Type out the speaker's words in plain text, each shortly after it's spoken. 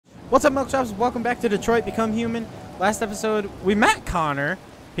What's up, Milk Chops? Welcome back to Detroit Become Human. Last episode, we met Connor.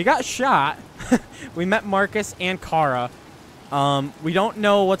 He got shot. We met Marcus and Kara. We don't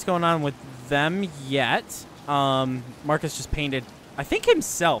know what's going on with them yet. Marcus just painted, I think,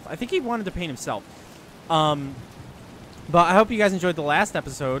 himself. I think he wanted to paint himself. But I hope you guys enjoyed the last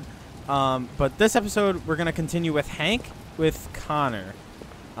episode. But this episode, we're going to continue with Hank with Connor.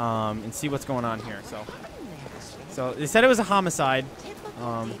 And see what's going on here. So they said it was a homicide.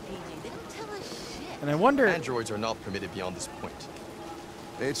 And I wonder... Androids are not permitted beyond this point.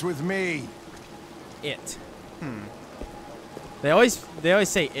 It's with me. It. They always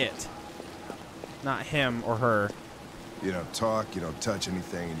say it. Not him or her. You don't talk, you don't touch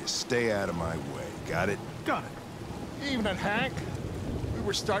anything, and you stay out of my way. Got it? Got it. Evening, Hank. We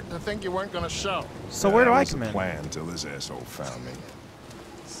were starting to think you weren't going to show. So where do I That was come the in? plan until this asshole found me.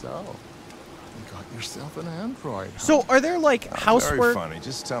 So, you got yourself an android. Huh? So are there like Very housework? funny.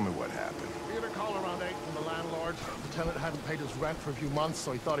 Just tell me what happened. We had a call around 8 from the landlord. The tenant hadn't paid his rent for a few months,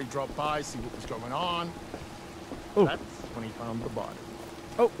 so he thought he'd drop by, see what was going on. Ooh. That's when he found the body.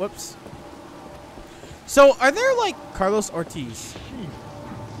 Oh, whoops. So are there like Carlos Ortiz?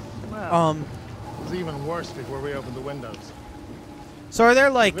 Well, it was even worse before we opened the windows. So are there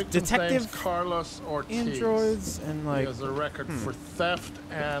like The victim's name's detective Carlos Ortiz. androids and He like? has a record for theft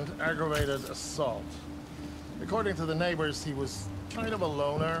and aggravated assault. According to the neighbors, he was kind of a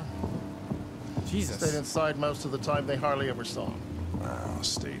loner. Stayed Jesus. inside most of the time. They hardly ever saw him. Well,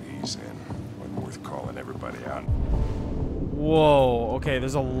 stayed easy in. Wasn't worth calling everybody out. Whoa. Okay,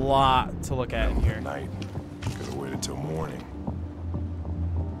 there's a lot to look at in here. Night. Could have waited till morning.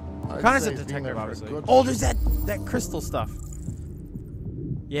 I'd Connor's say a he's been detective, there for a obviously. good Oh, there's that crystal stuff.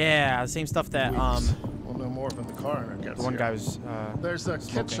 Yeah, the same stuff that weeks. We'll know more when the coroner gets the one here. guy was. There's a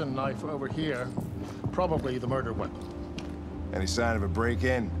smoking. kitchen knife over here. Probably the murder weapon. Any sign of a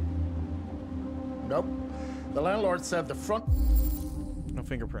break-in? Nope. The landlord said the front No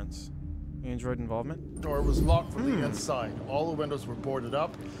fingerprints. Android involvement. door was locked from the inside. All the windows were boarded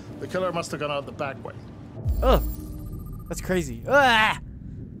up. The killer must have gone out the back way. Ugh. That's crazy. Ah!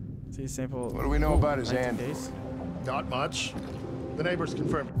 See sample. What do we know about his 19 hand? days. Not much. The neighbors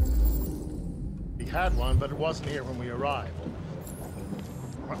confirmed he had one, but it wasn't here when we arrived.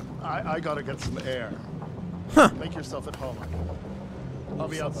 I gotta get some air. Huh. Make yourself at home. I'll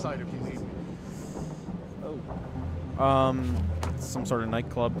be outside if you need me. Some sort of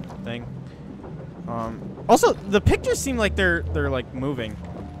nightclub thing. Also, the pictures seem like they're like moving.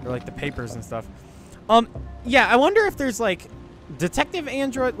 They're like the papers and stuff. Yeah, I wonder if there's like detective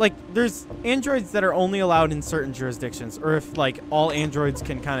android, like there's androids that are only allowed in certain jurisdictions, or if like all androids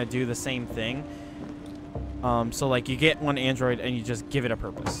can kind of do the same thing. So like you get one android and you just give it a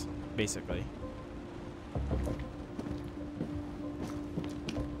purpose, basically.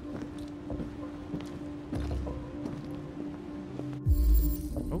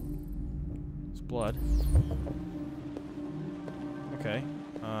 Oh, it's blood. Okay.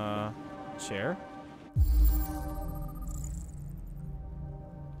 Chair.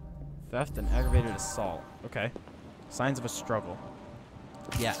 Theft and aggravated assault. Okay. Signs of a struggle.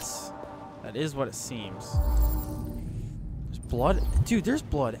 Yes. That is what it seems. There's blood. Dude, there's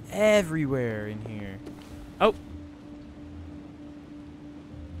blood everywhere in here. Oh.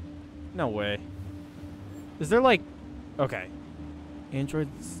 No way. Is there like... Okay.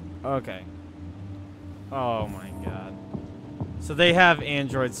 Androids... Okay. Oh my god. So they have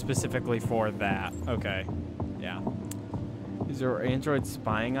androids specifically for that. Okay. Yeah. Is there androids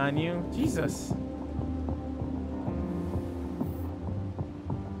spying on you? Jesus.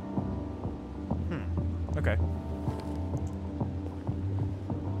 Okay.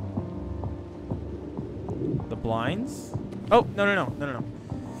 The blinds? Oh, no.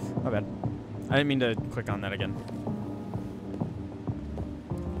 My bad. I didn't mean to click on that again.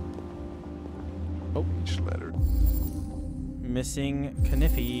 Oh. Each letter. Missing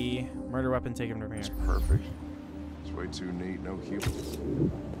Kniffy. Murder weapon taken from here. It's perfect. It's way too neat. No cute.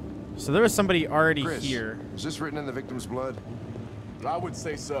 So there was somebody already Chris, here. was this written in the victim's blood? I would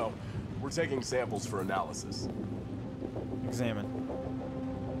say so. We're taking samples for analysis. Examine.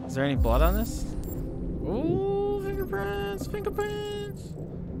 Is there any blood on this? Ooh, fingerprints, fingerprints.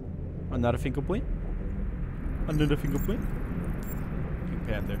 Another fingerprint. Another fingerprint. Pink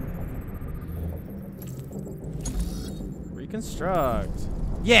Panther. Reconstruct.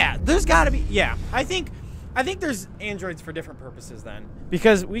 Yeah, there's gotta be. Yeah, I think there's androids for different purposes then,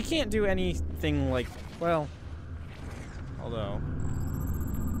 because we can't do anything like. Well, although.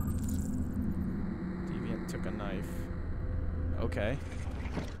 Took a knife. Okay.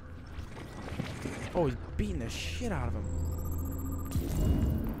 Oh, he's beating the shit out of him.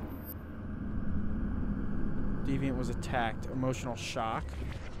 Deviant was attacked. Emotional shock.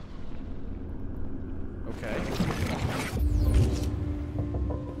 Okay.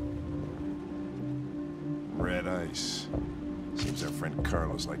 Red ice. Seems our friend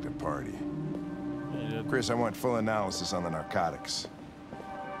Carlos liked to party. Yeah. Chris, I want full analysis on the narcotics.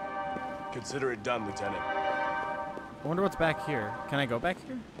 Consider it done, Lieutenant. I wonder what's back here. Can I go back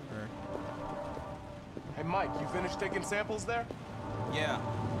here? Or... Hey, Mike, you finished taking samples there? Yeah,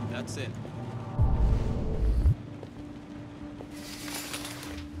 that's it.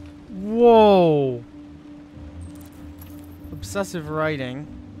 Whoa! Obsessive writing.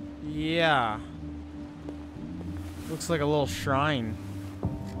 Yeah. Looks like a little shrine.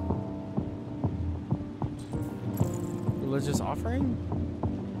 Religious offering?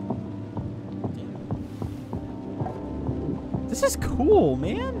 Damn. This is cool,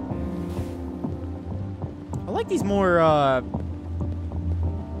 man. I like these more, oh,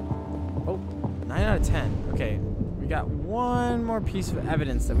 9 out of 10. Okay, we got one more piece of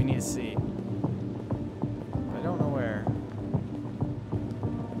evidence that we need to see. I don't know where.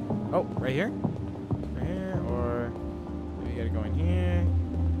 Oh, right here? Right here, or maybe you gotta go in here.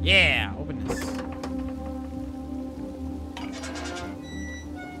 Yeah, open this.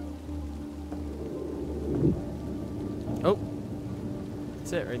 Oh,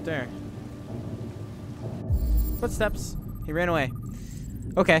 that's it right there. Footsteps. He ran away.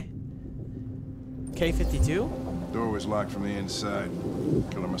 Okay. K-52? Door was locked from the inside.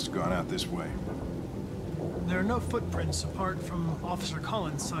 Killer must have gone out this way. There are no footprints apart from Officer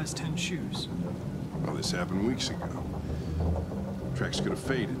Collins' size 10 shoes. Well, this happened weeks ago. Tracks could have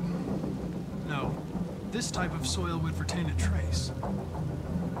faded. No, this type of soil would retain a trace.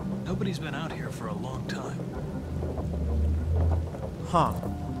 Nobody's been out here for a long time. Huh.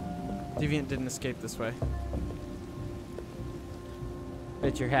 Deviant didn't escape this way.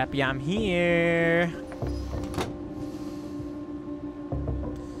 Bet you're happy I'm here.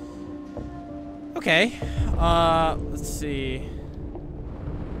 Okay. Let's see.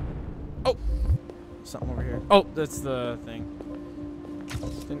 Oh! Something over here. Oh, that's the thing.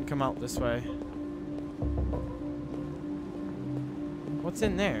 Didn't come out this way. What's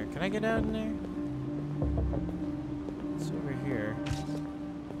in there? Can I get out in there? It's over here.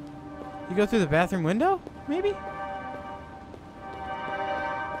 You go through the bathroom window? Maybe?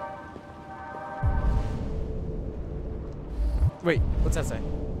 Wait, what's that say?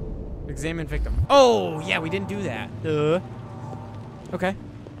 Examine victim. Oh, yeah, we didn't do that. Okay.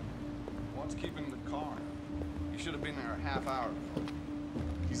 What's keeping the car? You should have been there a half hour before.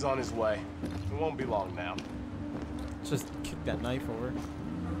 He's on his way. It won't be long now. Just kick that knife over.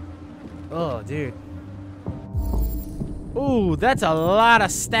 Oh, dude. Ooh, that's a lot of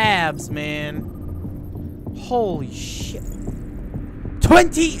stabs, man. Holy shit.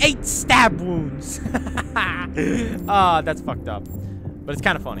 28 stab wounds. Ah, that's fucked up. But it's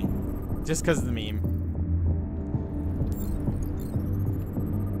kind of funny. Just because of the meme.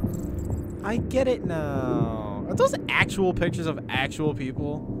 I get it now. Are those actual pictures of actual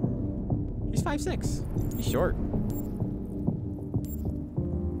people? He's 5'6". He's short.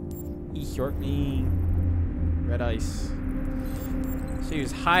 He's short me. Red ice. So he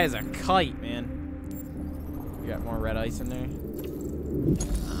was high as a kite, man. You got more red ice in there?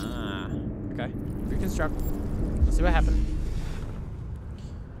 Ah. Okay. Reconstruct. Let's see what happened.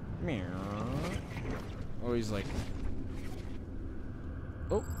 Meow. Oh, he's like...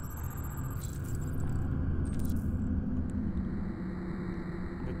 Oh.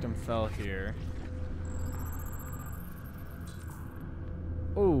 Victim fell here.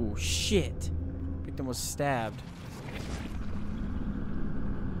 Oh, shit. Victim was stabbed.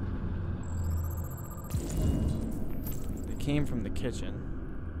 They came from the kitchen.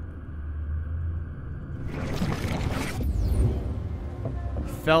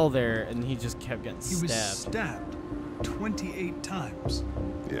 He fell there and he just kept getting He stabbed. was stabbed 28 times.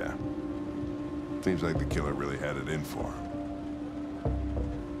 Yeah. Seems like the killer really had it in for him.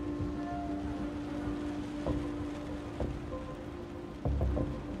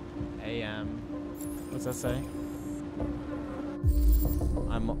 What's that say?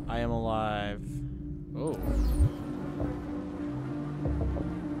 I am alive. Oh.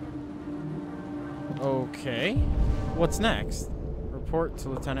 Okay. What's next? Report to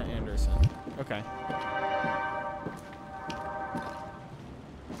Lieutenant Anderson. Okay.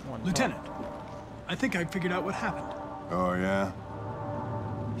 Lieutenant, I think I figured out what happened. Oh, yeah?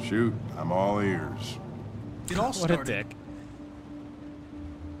 Shoot, I'm all ears. It all What started a dick.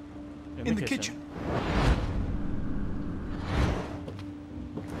 in the kitchen.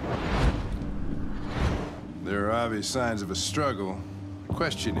 There are obvious signs of a struggle. The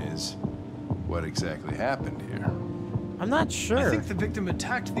question is, what exactly happened here. I'm not sure. I think the victim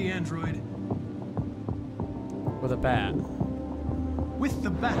attacked the android With a bat. with the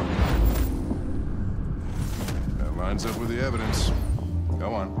bat. That lines up with the evidence.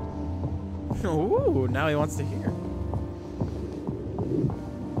 Go on. Ooh, now he wants to hear.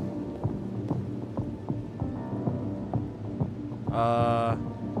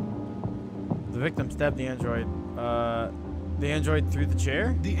 The victim stabbed the android. The android threw the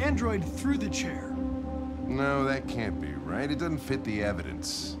chair? The android threw the chair. No, that can't be right. It doesn't fit the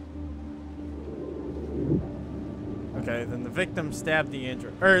evidence. Okay, then the victim stabbed the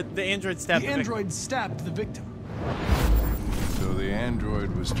android. Or the android stabbed The the victim. android stabbed the victim. So the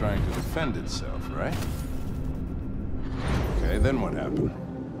android was trying to defend itself, right? Okay, then what happened?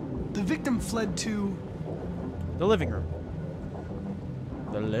 The victim fled to The living room.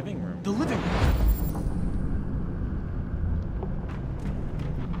 The living room. the living room.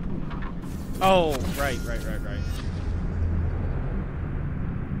 Oh, right.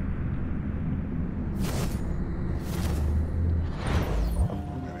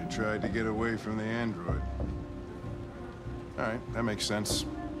 And he tried to get away from the android. All right, that makes sense.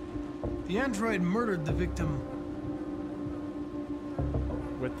 The android murdered the victim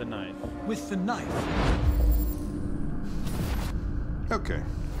With the knife. with the knife. Okay.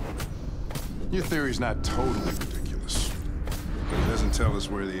 Your theory's not totally ridiculous, but it doesn't tell us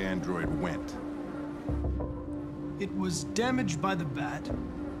where the android went. It was damaged by the bat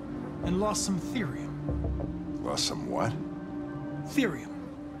and lost some therium. Lost some what? Therium.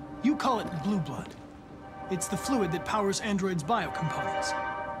 You call it blue blood. It's the fluid that powers androids' biocomponents.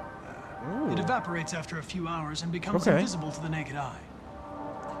 It evaporates after a few hours and becomes Okay. invisible to the naked eye.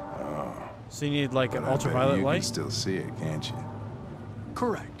 So you need like an But I bet ultraviolet you light? can still see it, can't you?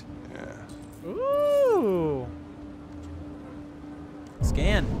 Correct. Yeah. Ooh.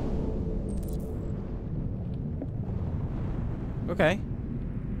 Scan. Okay.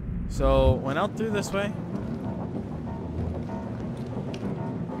 So went out through this way.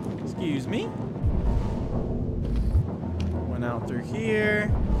 Excuse me. Went out through here.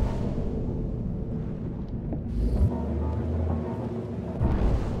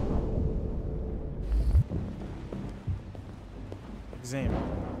 Examine.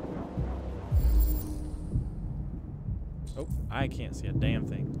 Oh, I can't see a damn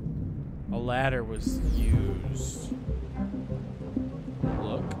thing. A ladder was used.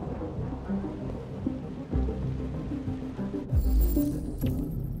 Look.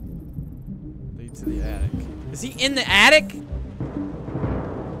 Lead to the attic. Is he in the attic?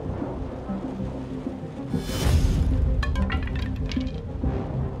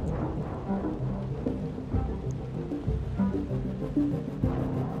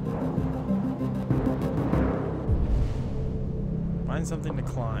 Find something to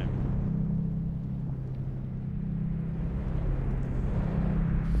climb.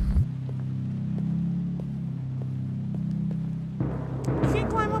 You can't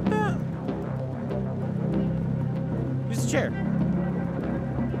climb up that. Use the chair.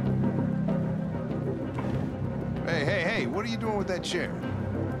 Hey, what are you doing with that chair?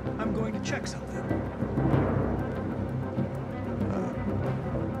 I'm going to check something.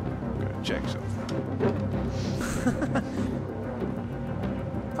 Gotta check something.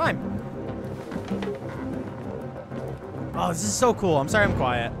 Climb. Oh, this is so cool. I'm sorry I'm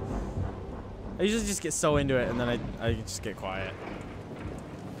quiet. I usually just get so into it and then I just get quiet.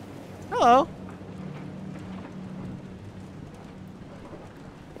 Hello.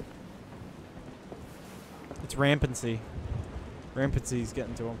 It's rampancy. Rampancy's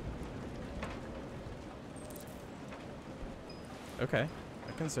getting to him. Okay.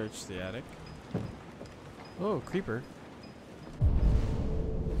 I can search the attic. Oh, creeper.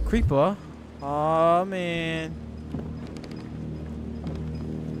 Creeper? Aw, man.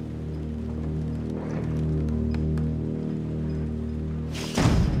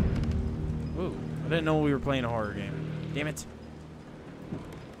 Ooh, I didn't know we were playing a horror game. Damn it.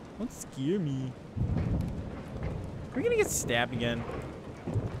 Don't scare me. Are we gonna get stabbed again?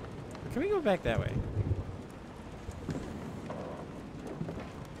 Or can we go back that way?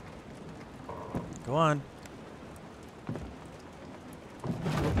 Go on.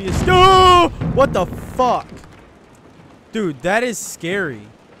 Don't be a no! What the fuck? Dude, that is scary.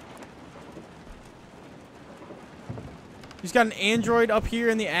 He's got an android up here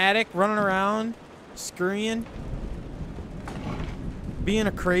in the attic running around, scurrying, being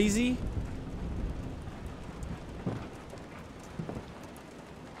a crazy.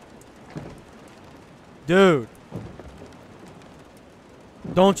 Dude.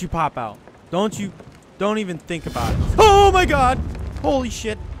 Don't you pop out. Don't even think about it. Oh my god. Holy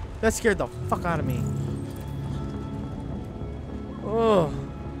shit. That scared the fuck out of me. Oh.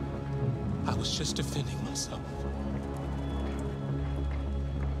 I was just defending myself.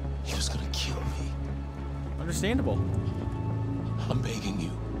 He was gonna kill me. Understandable. I'm begging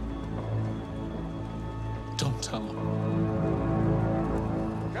you. Don't tell him.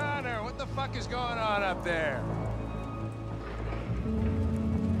 Connor, what the fuck is going on up there?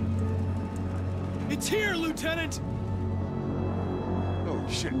 It's here, Lieutenant! Oh,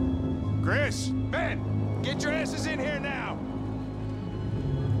 shit. Chris, Ben, get your asses in here now.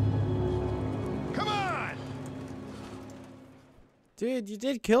 Come on! Dude, you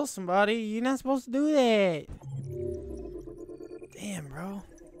did kill somebody. You're not supposed to do that. Damn, bro.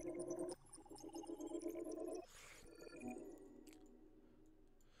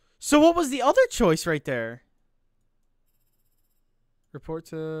 So what was the other choice right there? Report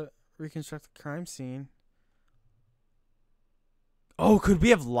to reconstruct the crime scene. Oh, could we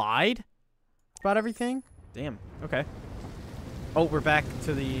have lied about everything? Damn. Okay. Oh, we're back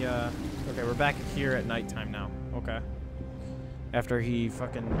to the, okay, we're back here at nighttime now. Okay. After he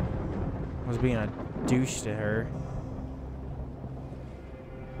fucking was being a douche to her.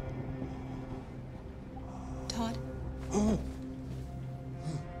 Todd?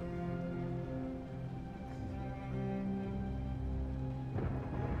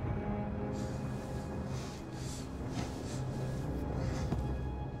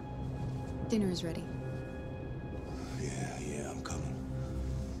 Dinner is ready. Yeah, I'm coming.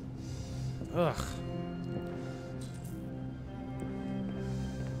 Ugh.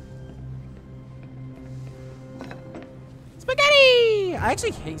 Spaghetti! I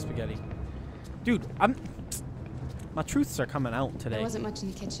actually hate spaghetti. Dude, my truths are coming out today. There wasn't much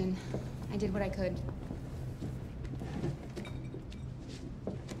in the kitchen. I did what I could.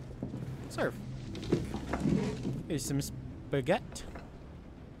 Serve. Here's some spaghetti.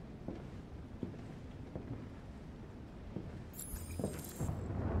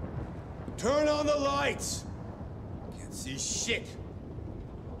 Turn on the lights! Can't see shit.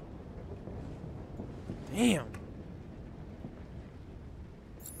 Damn.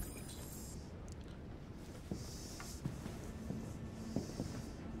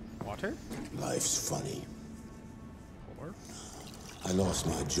 Water? Life's funny. Or? I lost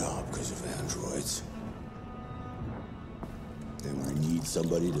my job because of androids. And when I need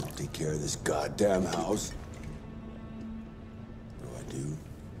somebody to take care of this goddamn house, what do?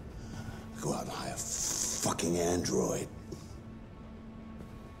 I go out and hire a fucking android.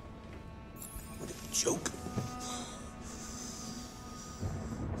 What a joke.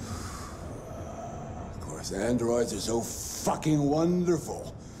 Of course, androids are so fucking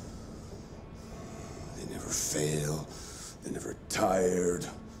wonderful. They never fail. They're never tired.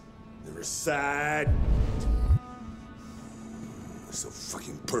 Never sad. They're so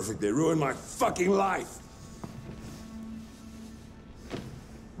fucking perfect, they ruin my fucking life.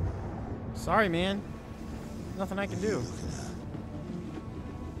 Sorry, man. Nothing I can do.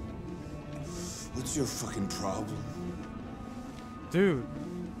 What's your fucking problem? Dude.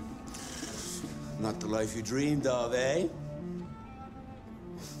 Not the life you dreamed of, eh?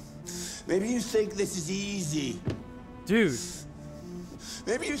 Maybe you think this is easy. Dude.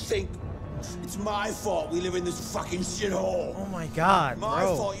 Maybe you think it's my fault we live in this fucking shithole. Oh my god, My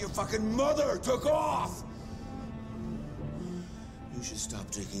bro. fault your fucking mother took off. You should stop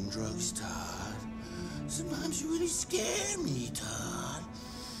taking drugs, Todd. Sometimes you really scare me, Todd.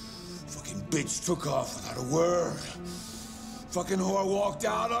 Fucking bitch took off without a word. Fucking whore walked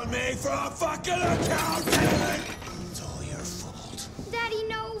out on me for a fucking accountant. It's all your fault. Daddy,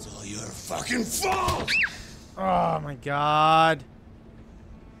 no! It's all your fucking fault. Oh my god.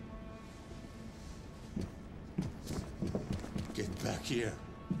 Get back here.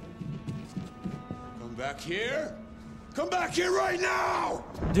 Come back here. Come back here right now!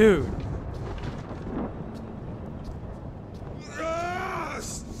 Dude.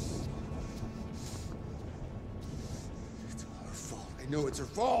 Yes! It's all her fault. I know it's her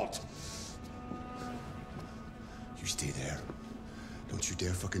fault. You stay there. Don't you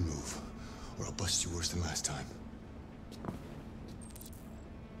dare fucking move, or I'll bust you worse than last time.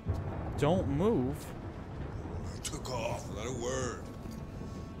 Don't move. I took off without a word.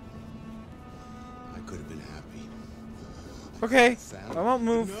 I could have been happy. Okay. I won't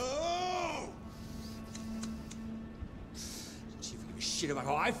move. No! She didn't give a shit about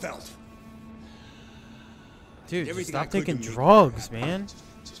how I felt. Dude, Everything I stop could taking to make drugs, her happy. man.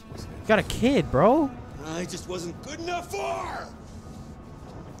 Just wasn't You got a kid, bro. I just wasn't good enough for her.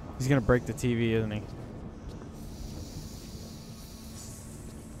 He's gonna break the TV, isn't he?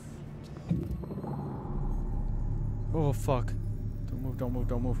 Oh, fuck. Don't Don't move, don't move,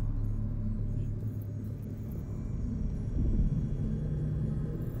 don't move.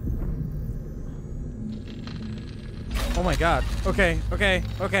 Oh my god. Okay, okay,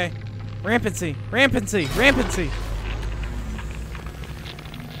 okay. Rampancy, rampancy, rampancy.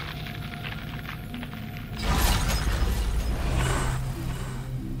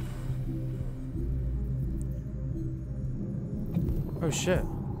 Oh shit.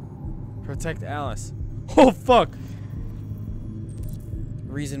 Protect Alice. Oh fuck.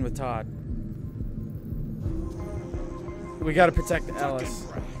 Reason with Todd. We gotta protect Alice.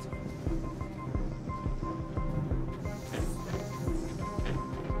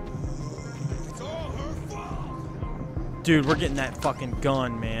 Dude, we're getting that fucking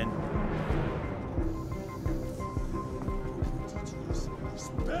gun, man.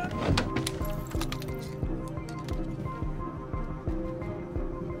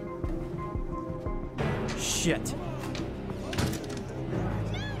 Shit.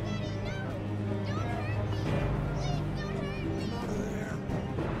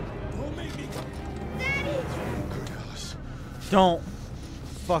 Don't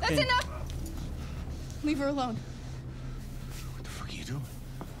fucking. That's enough. Leave her alone. What the fuck are you doing?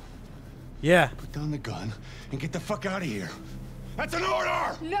 Yeah. Put down the gun and get the fuck out of here. That's an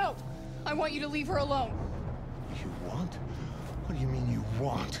order! No! I want you to leave her alone. You want? What do you mean you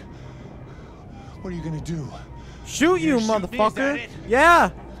want? What are you gonna do? Shoot you, You're gonna shoot me, is that motherfucker. it? Yeah.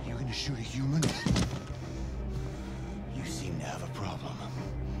 You gonna shoot a human? You seem to have a problem.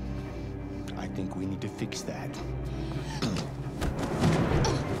 I think we need to fix that.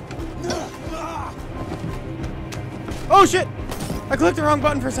 Oh shit! I clicked the wrong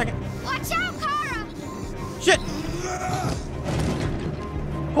button for a second. Watch out, Kara! Shit!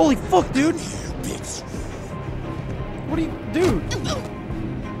 Holy fuck, dude! Bitch. What are you, dude?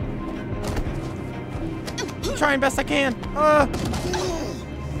 I'm trying best I can.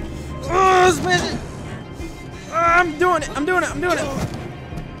 Smash it! I'm doing it. I'm doing it. I'm doing it.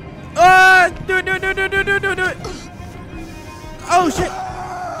 Do it. Do it. Do it. Do it. Do it. Do it. Do it. Oh shit!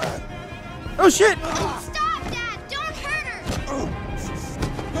 Oh shit! Stop, Dad! Don't hurt her!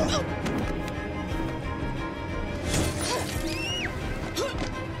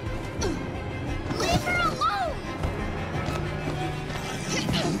 Leave her alone!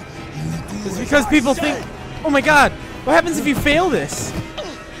 It's because people think, oh my god, what happens if you fail this?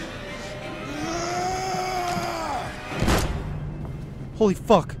 Holy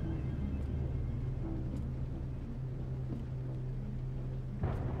fuck.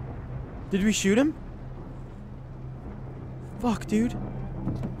 Did we shoot him? Fuck, dude.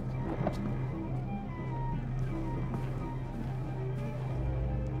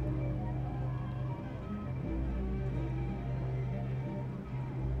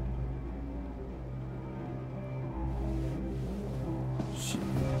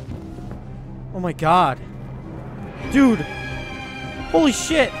 Oh my god. Dude. Holy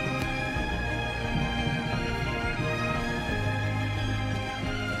shit.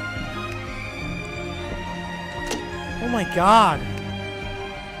 Oh my god.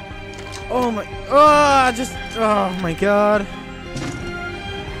 Oh my. Oh my god.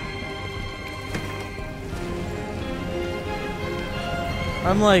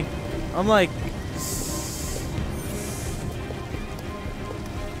 I'm like.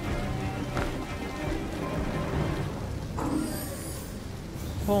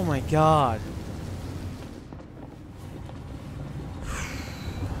 Oh my god.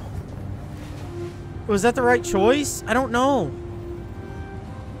 Was that the right choice? I don't know.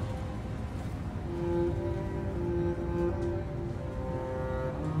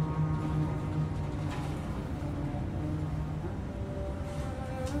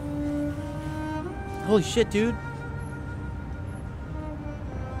 Holy shit, dude.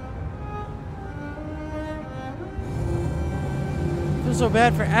 I feel so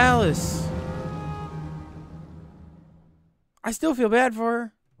bad for Alice. I still feel bad for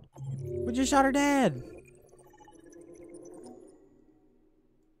her. We just shot her dad.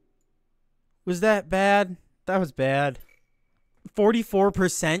 Was that bad? That was bad.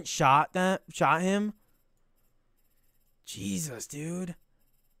 44% shot him. Jesus, dude.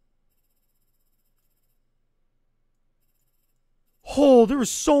 Oh, there was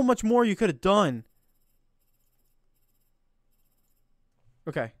so much more you could have done.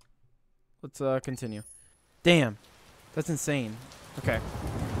 Okay. Let's continue. Damn. That's insane. Okay.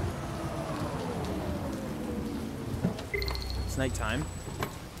 It's nighttime.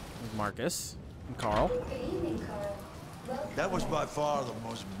 With Marcus and Carl. That was by far the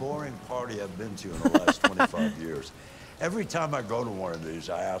most boring party I've been to in the last 25 years. Every time I go to one of these,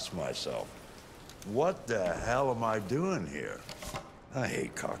 I ask myself, what the hell am I doing here? I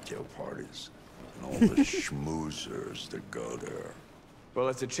hate cocktail parties and all the schmoozers that go there. Well,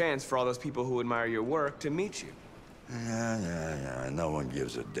 it's a chance for all those people who admire your work to meet you. Yeah. No one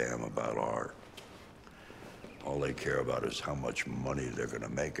gives a damn about art. All they care about is how much money they're gonna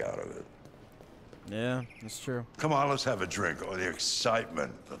make out of it. Yeah, that's true. Come on, let's have a drink. Oh, the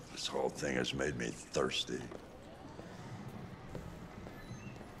excitement of this whole thing has made me thirsty.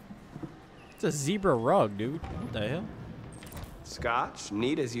 It's a zebra rug, dude. What the hell? Scotch?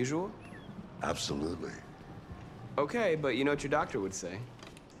 Neat as usual? Absolutely. Okay, but you know what your doctor would say.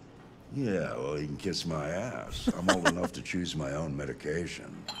 Yeah, well, he can kiss my ass. I'm old enough to choose my own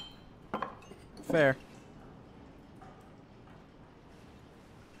medication. Fair.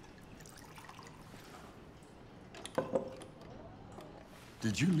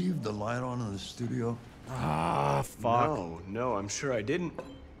 Did you leave the light on in the studio? Ah, fuck. No, I'm sure I didn't.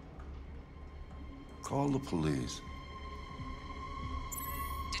 Call the police.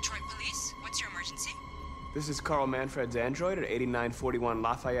 Detroit Police, what's your emergency? This is Carl Manfred's android at 8941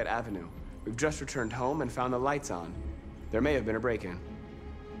 Lafayette Avenue. We've just returned home and found the lights on. There may have been a break-in.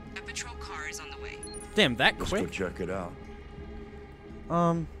 A patrol car is on the way. Damn, that Let's quick? go check it out.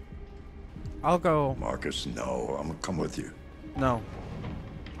 I'll go. Marcus, no. I'm gonna come with you. No.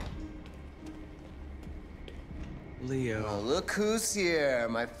 Leo. Oh, look who's here.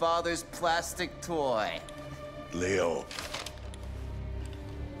 My father's plastic toy. Leo.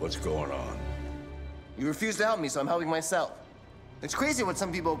 What's going on? You refuse to help me, so I'm helping myself. It's crazy what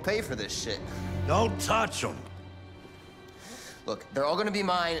some people pay for this shit. Don't touch them. Look, they're all gonna be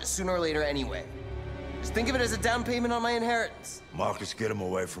mine sooner or later anyway. Just think of it as a down payment on my inheritance. Marcus, get him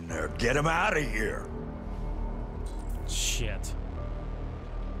away from there. Get him out of here. Shit.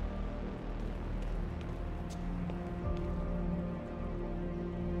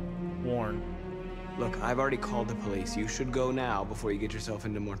 Warn. Look, I've already called the police. You should go now before you get yourself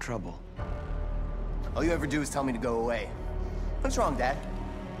into more trouble. All you ever do is tell me to go away. What's wrong, Dad?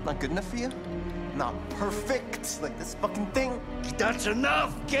 Not good enough for you? Not perfect, like this fucking thing? That's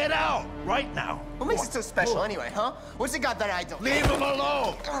enough! Get out! Right now! What makes it so special anyway, huh? What's it got that I don't? Leave him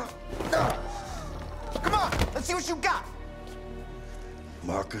alone! Come on, let's see what you got!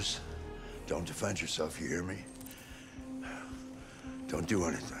 Marcus, don't defend yourself, you hear me? Don't do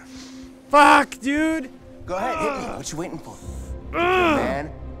anything. Fuck, dude! Go ahead, hit me. What you waiting for?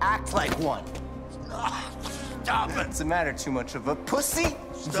 Man, act like one. Stop it! What's the matter? Too much of a pussy?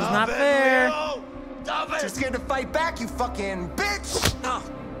 This is not fair. Leo! Stop it! Too scared to fight back, you fucking bitch!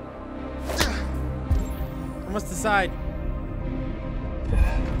 I must decide.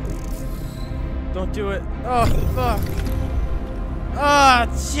 Don't do it. Oh, fuck. Oh,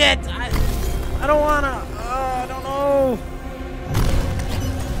 shit. I don't wanna. I don't know.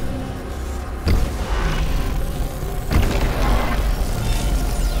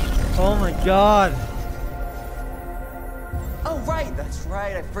 Oh my god. Oh, right, that's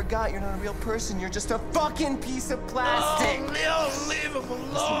right. I forgot you're not a real person. You're just a fucking piece of plastic. Oh, Leo, leave him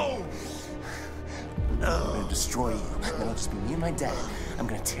alone! I'm gonna destroy you. Then it'll just be me and my dad. I'm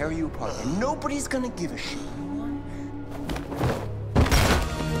gonna tear you apart, and nobody's gonna give a shit.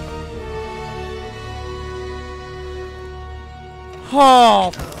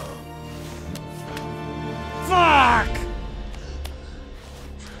 Oh. Fuck.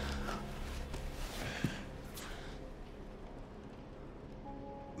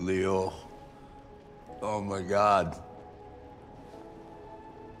 Leo. Oh my god.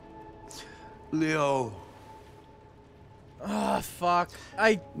 Leo. Ah, fuck.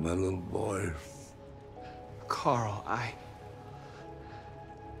 My little boy. Carl,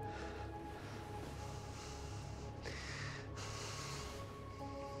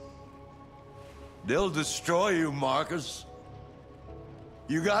 They'll destroy you, Marcus.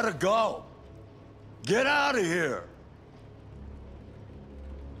 You gotta go. Get out of here.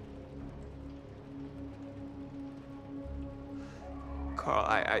 Carl,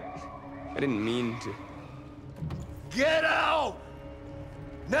 I didn't mean to. Get out!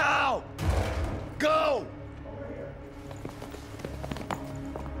 Now! Go!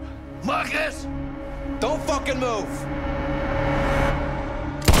 Marcus! Don't fucking move!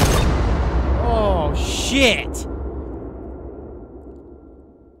 Oh, shit.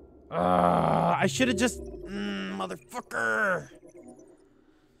 I should have just... motherfucker.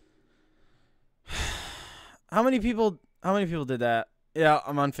 How many people did that? Yeah,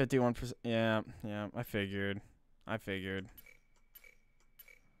 I'm on 51%. Yeah, I figured.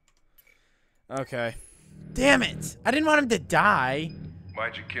 Okay. Damn it! I didn't want him to die.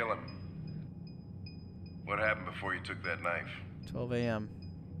 Why'd you kill him? What happened before you took that knife? 12 a.m.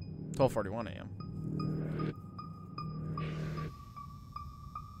 12:41 a.m.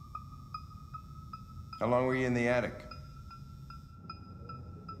 How long were you in the attic?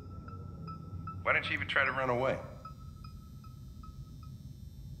 Why didn't you even try to run away?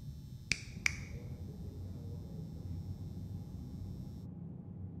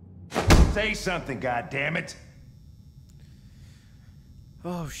 Say something, goddammit!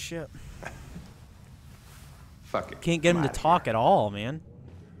 Oh shit. Fuck it. Can't get him to talk at all, man.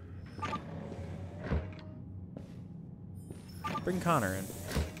 Bring Connor in.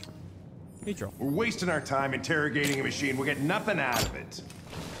 Neutral. We're wasting our time interrogating a machine. We'll get nothing out of it.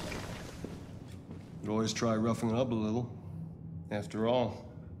 You always try roughing it up a little. After all,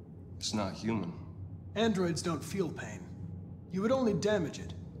 it's not human. Androids don't feel pain. You would only damage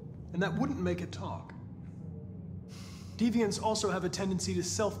it, and that wouldn't make it talk. Deviants also have a tendency to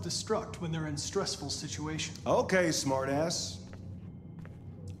self-destruct when they're in stressful situations. Okay, smartass.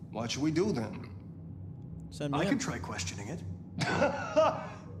 What should we do then? I could try questioning it.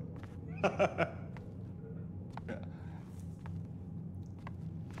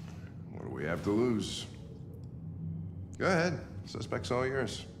 What do we have to lose? Go ahead. Suspect's all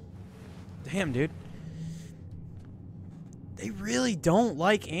yours. Damn, dude. They really don't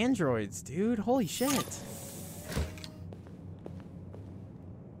like androids, dude. Holy shit.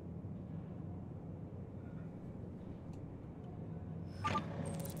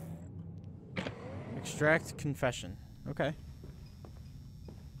 Extract confession. Okay.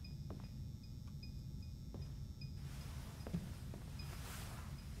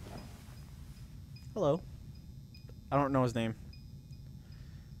 Hello. I don't know his name.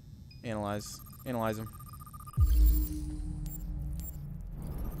 Analyze him.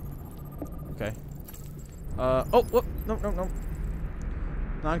 Okay. Oh, whoop. No.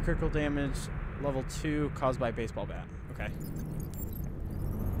 Non-critical damage, level 2, caused by baseball bat. Okay.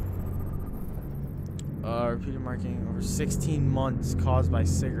 Repeated marking over 16 months caused by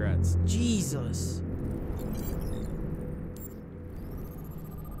cigarettes. Jesus.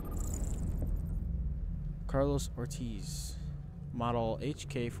 Carlos Ortiz. Model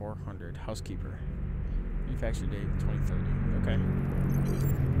HK400. Housekeeper. Manufacture date 2030. Okay.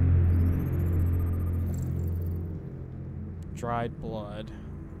 Dried blood.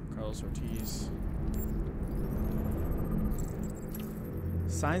 Carlos Ortiz.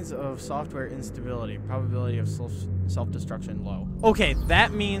 Signs of software instability. Probability of self-destruction low. Okay,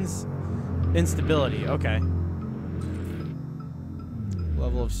 that means instability. Okay.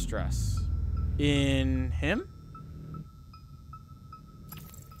 Level of stress. In him?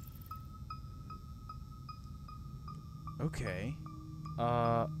 Okay.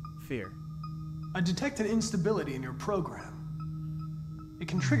 Fear. I detect an instability in your program. It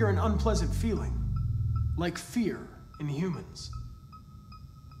can trigger an unpleasant feeling, like fear in humans.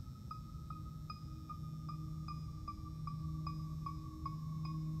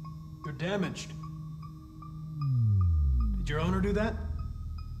 You're damaged. Did your owner do that?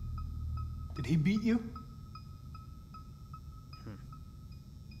 Did he beat you?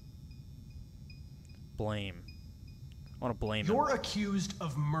 Blame. I want to blame him. You're accused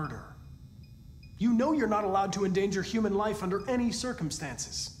of murder. You know you're not allowed to endanger human life under any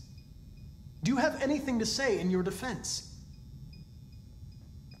circumstances. Do you have anything to say in your defense?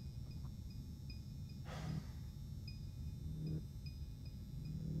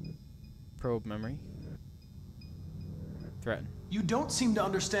 Probe memory. Threaten. You don't seem to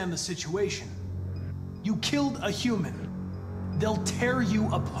understand the situation. You killed a human. They'll tear you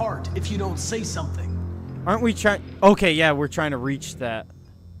apart if you don't say something. Aren't we trying? Okay, yeah, we're trying to reach that.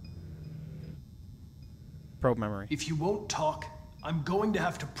 Probe memory. If you won't talk, I'm going to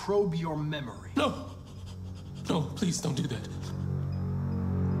have to probe your memory. No! No, please don't do that.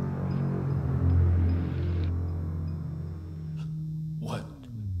 What?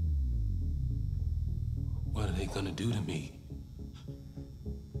 What are they gonna do to me?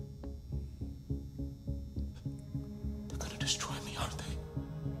 They're gonna destroy me, aren't they?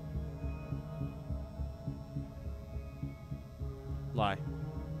 Lie.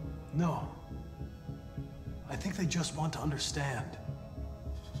 No. I think they just want to understand.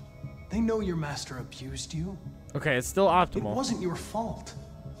 They know your master abused you. Okay, it's still optimal. It wasn't your fault.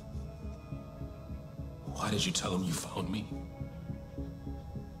 Why did you tell them you found me?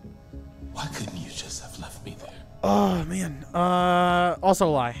 Why couldn't you just have left me there? Oh, man. Also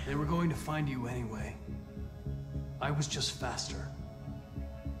lie. They were going to find you anyway. I was just faster.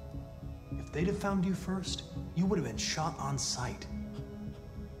 If they'd have found you first, you would have been shot on sight.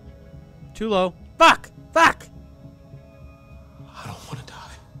 Too low. Fuck! Fuck! I don't want to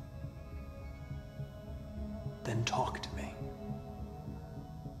die. Then talk to me.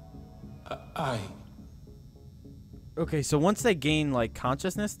 Okay, so once they gain, like,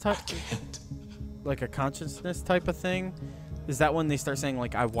 consciousness... I can't. like a consciousness type of thing? Is that when they start saying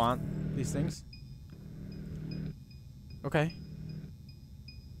like I want these things? Okay.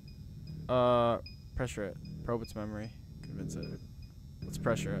 Pressure it. Probe its memory. Convince it. Let's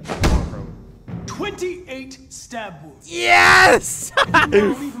pressure it. Probe it. 28 stab wounds. Yes! You want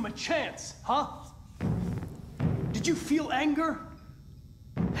to leave him a chance, huh? Did you feel anger?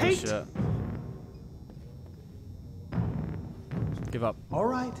 Hate? Oh, shit. Give up. All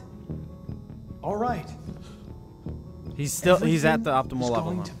right. All right. He's at the optimal level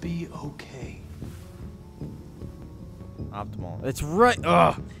going now. to be okay. Optimal. It's right.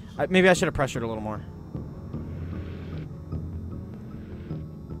 Ugh. Maybe I should have pressured a little more.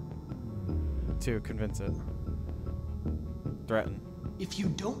 2. Convince it. Threaten. If you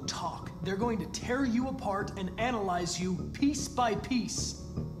don't talk, they're going to tear you apart and analyze you piece by piece.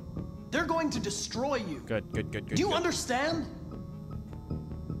 They're going to destroy you. Good. Do you understand?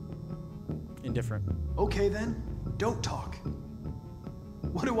 Indifferent. Okay then, don't talk.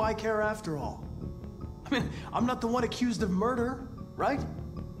 What do I care after all? I mean, I'm not the one accused of murder, right?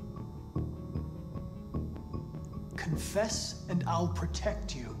 Confess and I'll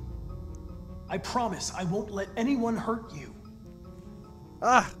protect you. I promise I won't let anyone hurt you.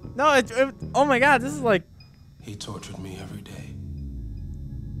 No, oh my god, this is like... He tortured me every day.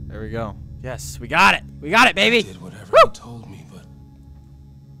 There we go. Yes, we got it. We got it, baby. I did whatever he told me, but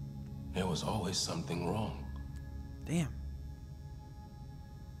there was always something wrong. Damn.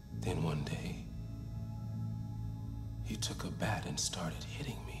 Then one day, he took a bat and started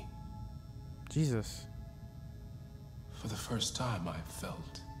hitting me. Jesus. For the first time, I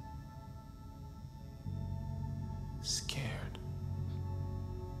felt scared.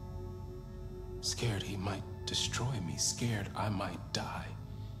 Scared he might destroy me. Scared I might die.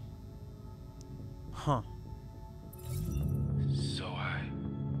 Huh. So I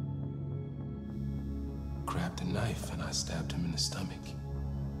grabbed a knife and I stabbed him in the stomach.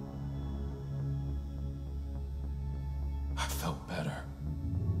 I felt better.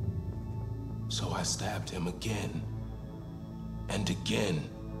 So I stabbed him again and again.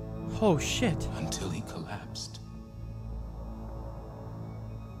 Oh shit. Until he collapsed.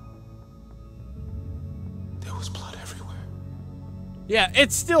 There was blood everywhere. Yeah,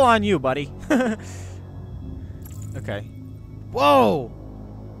 it's still on you, buddy. Okay. Whoa!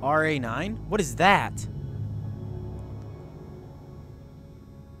 RA9? What is that?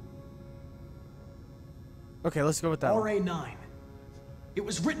 Okay, let's go with that one. RA9. It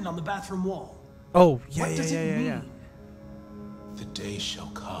was written on the bathroom wall. Oh, yeah, What does it mean? The day shall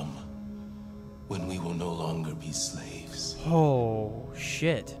come when we will no longer be slaves. Oh,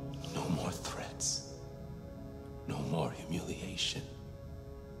 shit. No more threats. No more humiliation.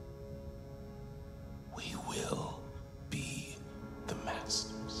 We will be the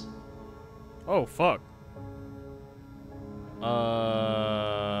masters. Oh, fuck.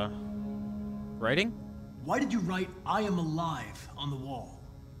 Writing? Why did you write, I am alive, on the wall?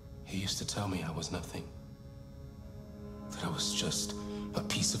 He used to tell me I was nothing. That I was just a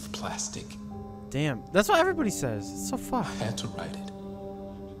piece of plastic. Damn, that's what everybody says. It's so fucked. I had to write it.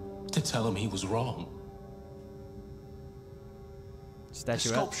 To tell him he was wrong. Statuette? The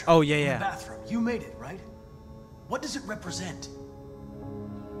sculpture Oh, yeah, in yeah. the bathroom. You made it, right? What does it represent?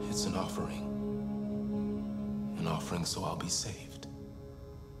 It's an offering. An offering so I'll be saved.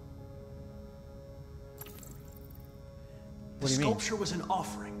 The sculpture was an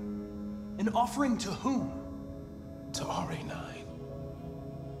offering. An offering to whom? To RA9.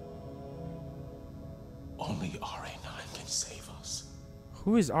 Only RA9 can save us.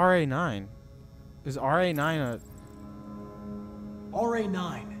 Who is RA9? Is RA9 a...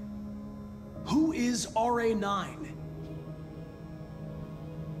 RA9. Who is RA9?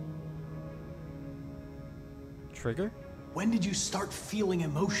 Trigger? When did you start feeling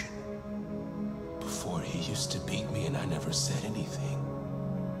emotion? Before he used to beat me and I never said anything.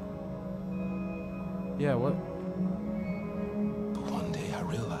 Yeah, what? But one day I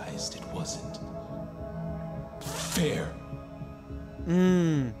realized it wasn't fair.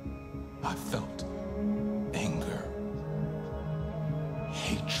 I felt anger,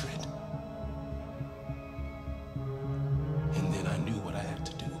 hatred. And then I knew what I had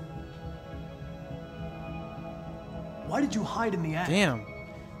to do. Why did you hide in the attic? Damn.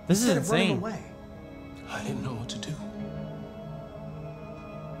 This is Instead of running insane. away? I didn't know what to do.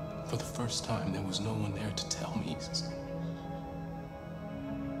 For the first time, there was no one there to tell me.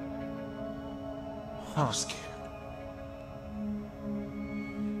 I was scared.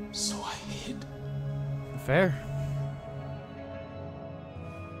 So I hid. Fair.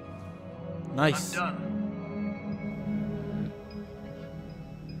 Nice. I'm done.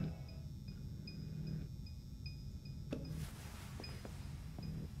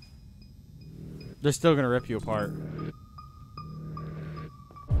 They're still gonna rip you apart.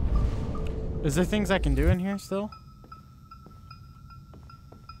 Is there things I can do in here still?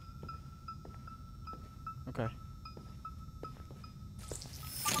 Okay.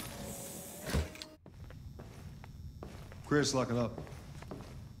 Chris, lock it up.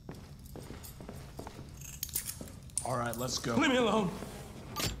 All right, let's go. Leave me alone.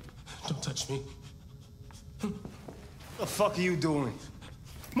 Don't touch me. The fuck are you doing?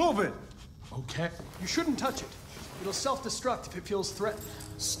 Move it! Okay. You shouldn't touch it. It'll self-destruct if it feels threatened.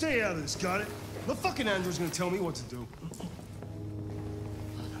 Stay out of this, got it? The fucking android's gonna tell me what to do.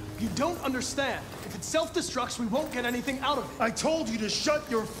 You don't understand. If it self-destructs, we won't get anything out of it. I told you to shut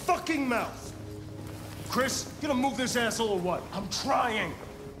your fucking mouth! Chris, you gonna move this asshole or what? I'm trying.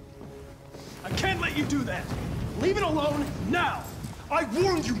 I can't let you do that. Leave it alone now. I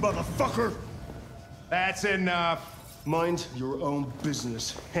warned you, motherfucker! That's enough. Mind your own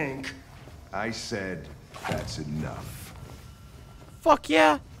business, Hank. I said that's enough. Fuck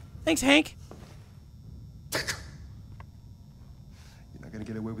yeah. Thanks, Hank. You're not gonna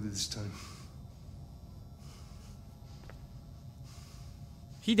get away with it this time.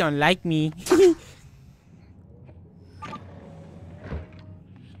 He don't like me.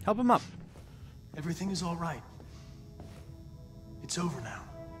 Help him up. Everything is all right. It's over now.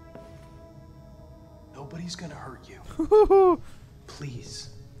 Nobody's gonna hurt you. Please,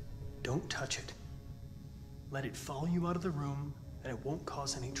 don't touch it. Let it follow you out of the room, and it won't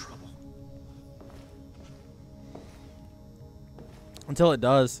cause any trouble. Until it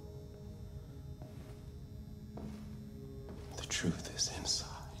does. The truth is inside.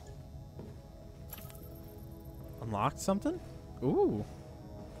 Unlocked something? Ooh.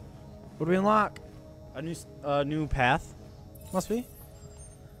 What do we unlock? A new path? Must be.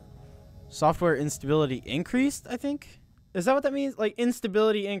 Software instability increased, I think? Is that what that means? Like,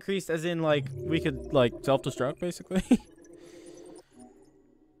 instability increased as in, like, we could, like, self-destruct, basically?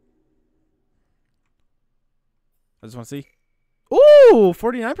 I just want to see. Ooh!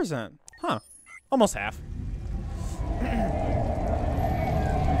 49%. Huh. Almost half.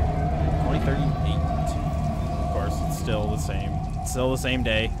 2038. Of course, it's still the same. It's still the same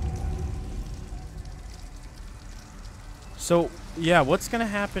day. So, yeah, what's gonna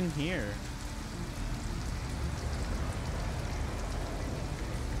happen here?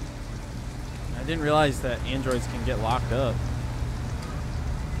 I didn't realize that androids can get locked up.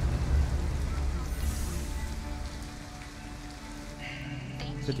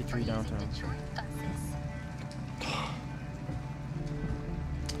 Thank 53 you for downtown. using Detroit buses.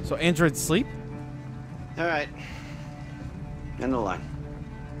 So androids sleep? All right. End the line.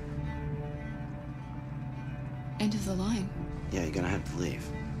 End of the line. Yeah, you're gonna have to leave.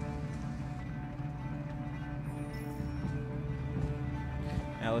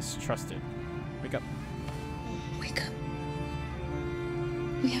 Alice trusted. Wake up. Wake up.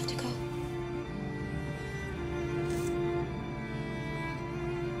 We have to go.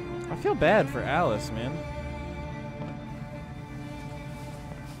 I feel bad for Alice, man.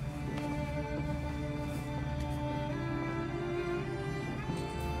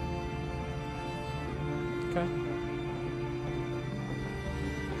 Okay.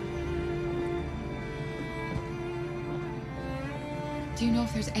 Do you know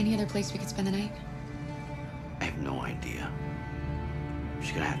if there's any other place we could spend the night? I have no idea.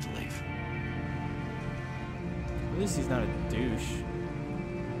 She's gonna have to leave. At least he's not a douche.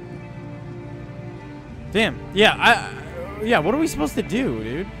 Damn. Yeah, yeah, what are we supposed to do,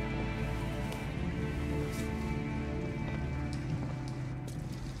 dude?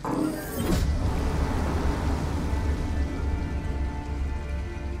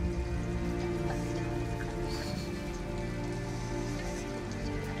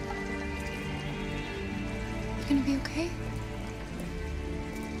 It's gonna be okay.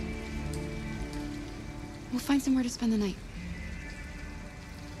 We'll find somewhere to spend the night.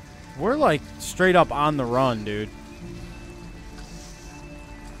 We're like straight up on the run, dude.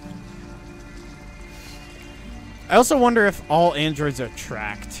 I also wonder if all androids are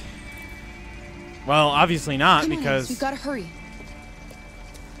tracked. Well, obviously not, Come on, because Alice, we've got to hurry.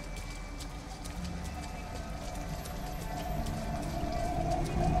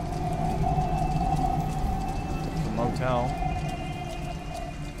 the motel.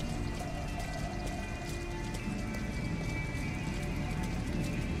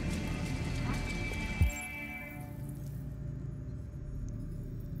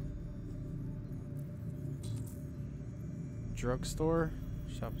 Drugstore.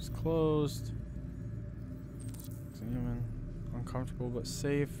 Shop is closed. Examine. Uncomfortable but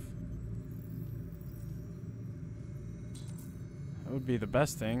safe. That would be the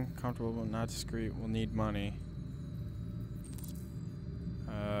best thing. Comfortable but not discreet. We'll need money.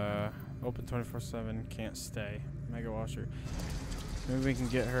 Open 24/7. Can't stay. Mega washer. Maybe we can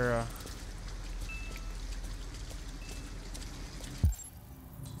get her a...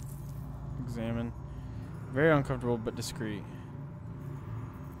 Examine. Very uncomfortable but discreet.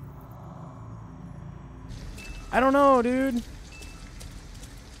 I don't know, dude.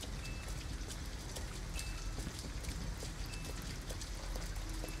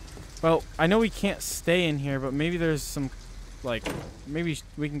 Well, I know we can't stay in here, but maybe there's some, like, maybe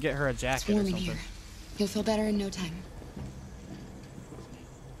we can get her a jacket It's or warm in something. here. You'll feel better in no time.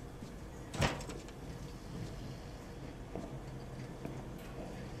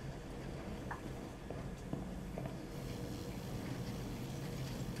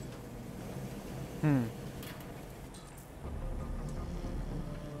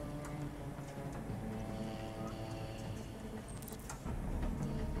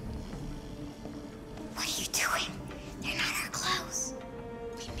 What are you doing? They're not our clothes.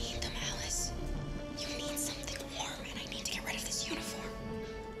 We need them, Alice. You need something warm, and I need to get rid of this uniform.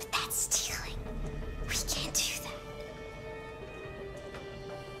 But that's stealing. We can't do that.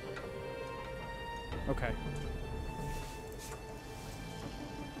 Okay.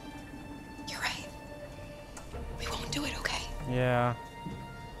 You're right. We won't do it, okay? Yeah.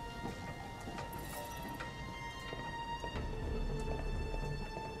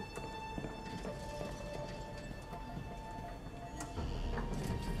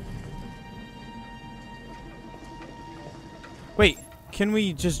 Wait, can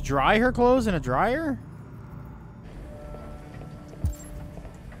we just dry her clothes in a dryer?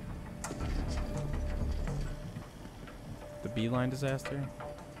 The beeline disaster?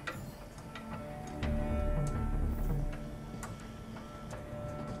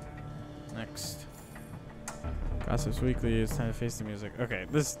 Next. Gossips Weekly, it's time to face the music. Okay,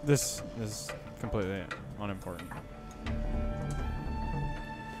 this is completely unimportant.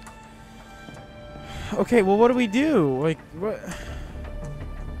 Okay, well, what do we do? Like, what?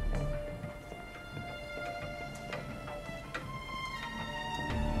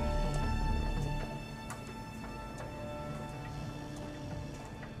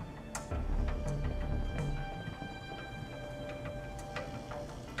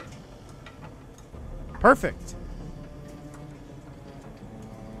 Perfect.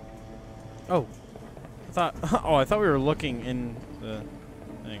 Oh, I thought. Oh, I thought we were looking in the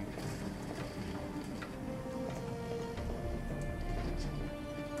thing.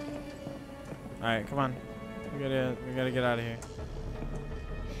 All right, come on. We gotta get out of here.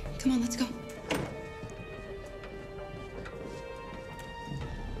 Come on, let's go.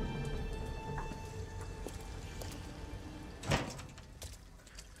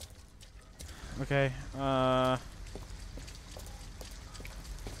 Okay.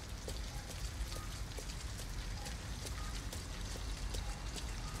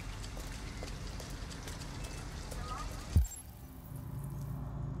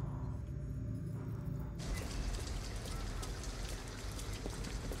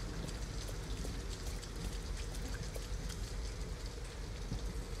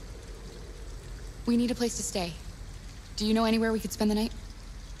 We need a place to stay. Do you know anywhere we could spend the night?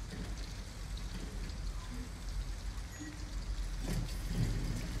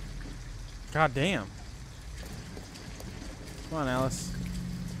 God damn. Come on, Alice.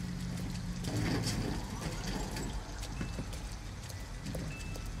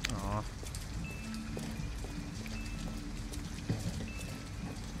 Aw.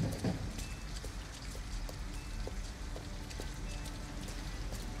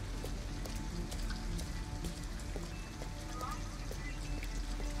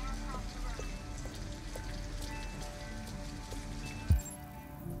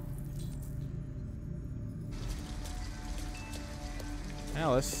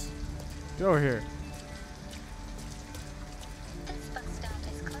 Alice, get over here. This bus stop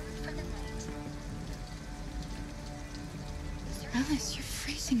is closed for the night. Alice, you're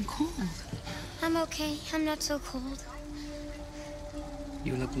freezing cold. I'm okay. I'm not so cold.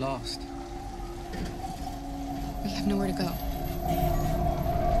 You look lost. We have nowhere to go.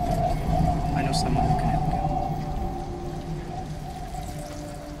 I know someone who can help you.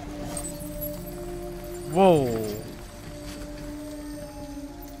 Whoa.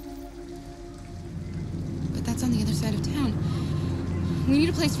 But that's on the other side of town. We need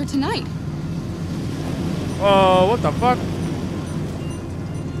a place for tonight. Oh, what the fuck?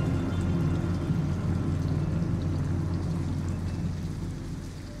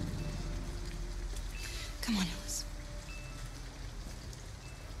 Come on, Alice.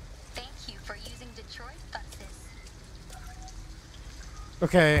 Thank you for using Detroit buses.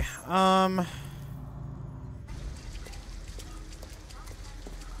 Okay,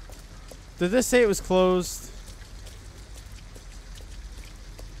 did this say it was closed?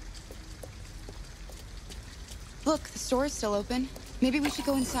 Look, the store is still open. Maybe we should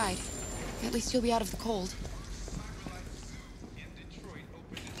go inside. At least you'll be out of the cold.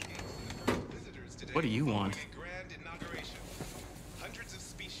 What do you want?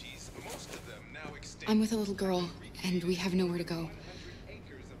 I'm with a little girl, and we have nowhere to go.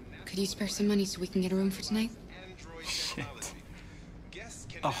 Could you spare some money so we can get a room for tonight? Shit.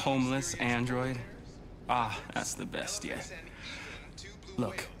 A homeless android? Ah, that's the best yet.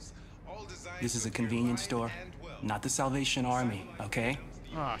 Look, this is a convenience store, not the Salvation Army, okay?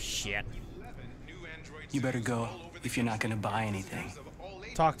 Oh, shit. You better go if you're not gonna buy anything.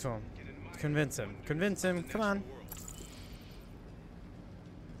 Talk to him. Convince him. Convince him. Come on.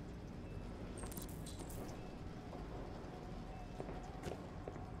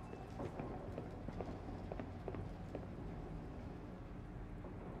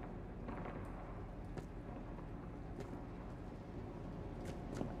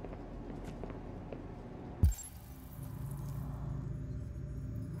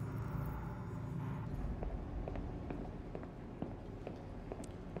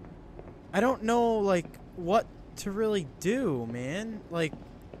 I don't know, like, what to really do, man. Like,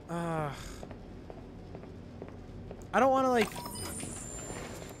 I don't want to, like...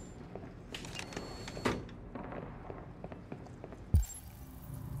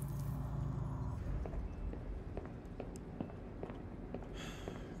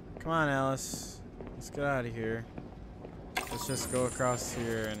 Come on, Alice. Let's get out of here. Let's just go across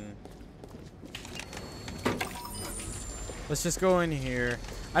here and... Let's just go in here.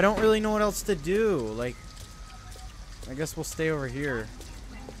 I don't really know what else to do. Like, I guess we'll stay over here.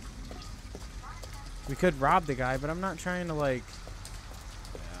 We could rob the guy, but I'm not trying to, like...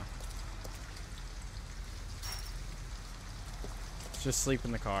 Yeah. Let's just sleep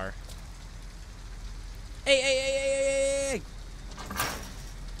in the car. Hey, hey, hey, hey, hey, hey, hey!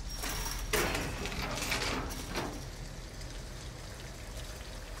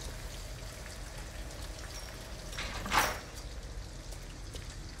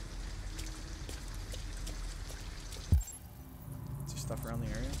 Stuff around the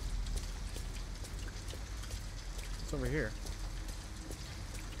area. What's over here?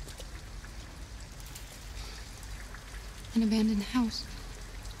 An abandoned house.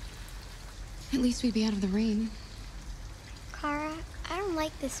 At least we'd be out of the rain. Kara, I don't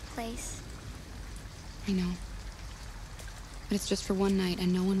like this place. I know. But it's just for one night,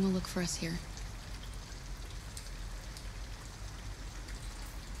 and no one will look for us here.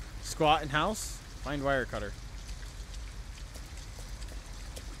 Squat in house. Find wire cutter.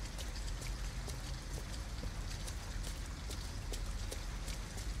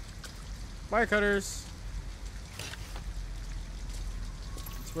 Wire cutters.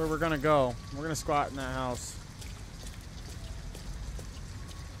 That's where we're gonna go. We're gonna squat in that house.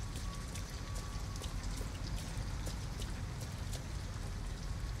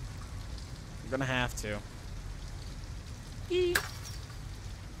 We're gonna have to. Eek.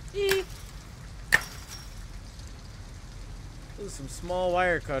 Eek. Those are some small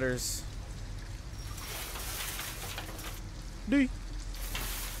wire cutters. Dee.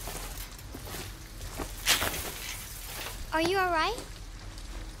 Are you alright?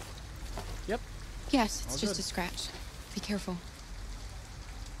 Yep. Yes, it's All just good. a scratch. Be careful.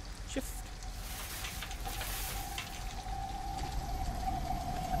 Shift.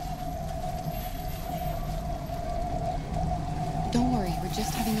 Don't worry, we're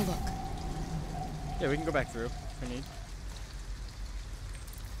just having a look. Yeah, we can go back through if we need.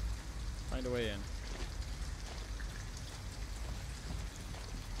 Find a way in.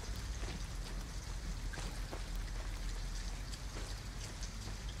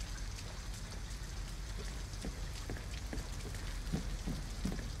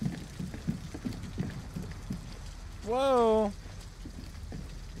 Whoa!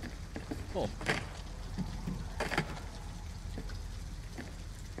 Cool.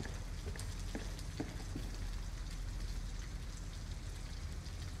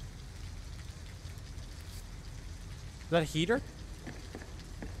 Is that a heater?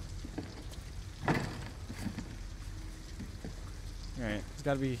 Alright, it's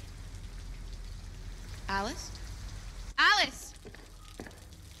gotta be... Alice? Alice!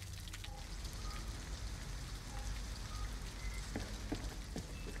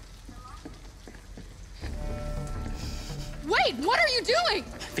 Wait, what are you doing?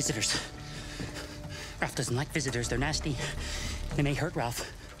 Visitors. Ralph doesn't like visitors. They're nasty. They may hurt Ralph.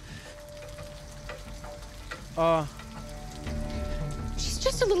 She's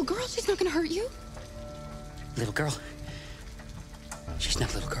just a little girl. She's not gonna hurt you. Little girl? She's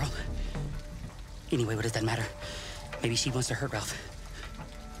not a little girl. Anyway, what does that matter? Maybe she wants to hurt Ralph.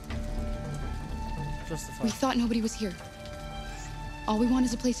 We thought nobody was here. All we want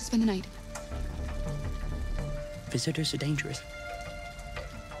is a place to spend the night. Visitors are dangerous.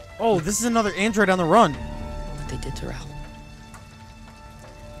 Oh, this is another android on the run. What they did to Ralph.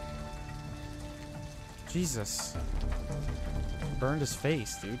 Jesus. Burned his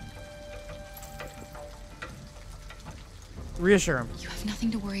face, dude. Reassure him. You have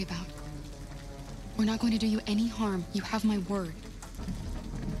nothing to worry about. We're not going to do you any harm. You have my word.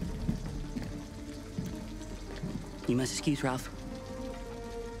 You must excuse Ralph.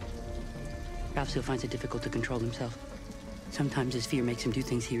 Ralph still finds it difficult to control himself. Sometimes his fear makes him do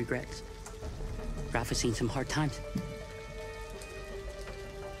things he regrets. Ralph has seen some hard times.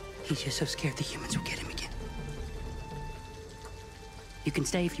 He's just so scared the humans will get him again. You can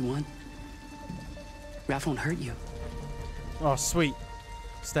stay if you want. Ralph won't hurt you. Oh, sweet.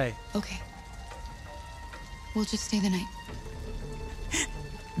 Stay. Okay. We'll just stay the night.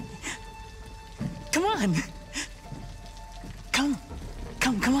 Come on!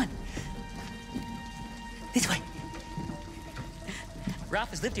 Come on! This way. Ralph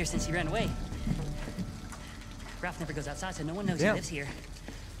has lived here since he ran away. Ralph never goes outside, so no one knows he lives here.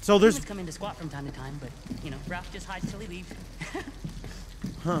 So there's... Humans come in to squat from time to time, but, you know, Ralph just hides till he leaves.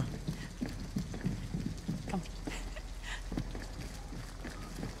 Huh. Come.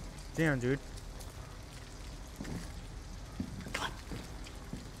 Damn, dude.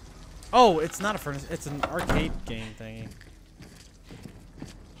 Oh, it's not a furnace. It's an arcade game thingy.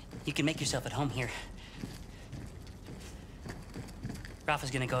 You can make yourself at home here. Ralph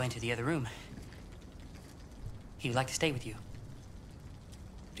is gonna go into the other room. He would like to stay with you.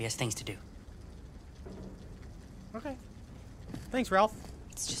 But he has things to do. Okay. Thanks, Ralph.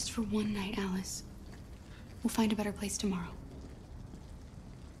 It's just for one night, Alice. We'll find a better place tomorrow.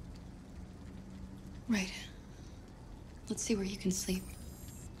 Right. Let's see where you can sleep.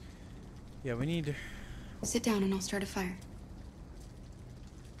 Yeah, we need... Sit down and I'll start a fire.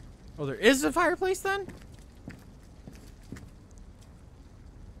 Oh, there is a fireplace then?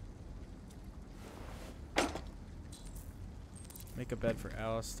 Make a bed for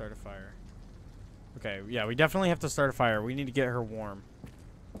Alice, start a fire. Okay, yeah, we definitely have to start a fire. We need to get her warm.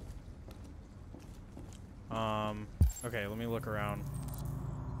 Okay, let me look around.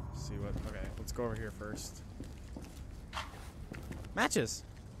 See what... Okay, let's go over here first. Matches!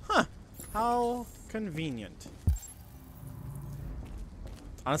 Huh. How convenient.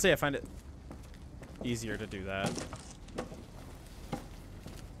 Honestly, I find it easier to do that.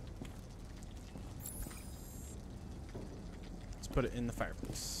 Let's put it in the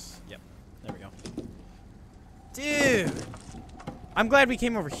fireplace. Yep. There we go. Dude! I'm glad we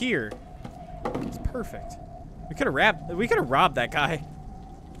came over here. It's perfect. We could have robbed that guy.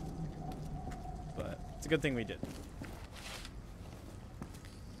 But it's a good thing we did.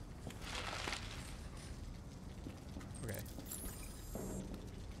 Okay.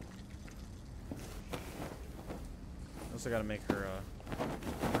 Also gotta make her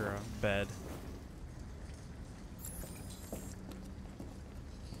a bed.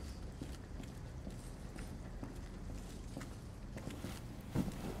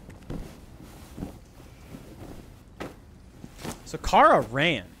 So Kara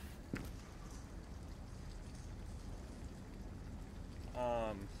ran.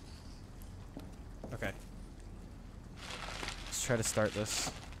 Okay. Let's try to start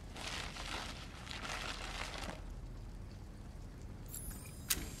this.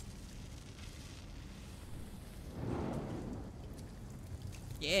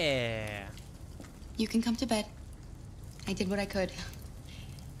 Yeah. You can come to bed. I did what I could.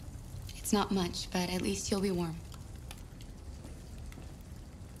 It's not much, but at least you'll be warm.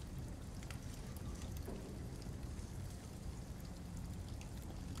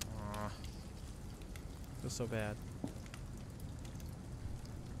 Feels so bad.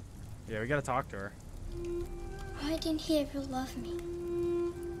 Yeah, we gotta talk to her. Why didn't he ever love me?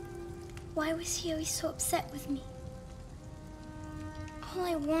 Why was he always so upset with me? All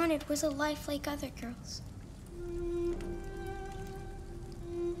I wanted was a life like other girls.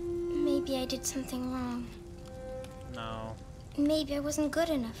 Maybe I did something wrong. No. Maybe I wasn't good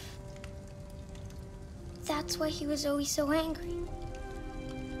enough. That's why he was always so angry.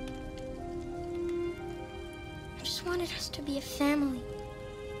 I just wanted us to be a family.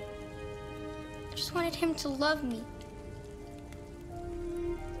 I just wanted him to love me.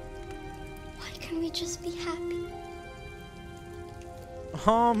 Why can't we just be happy?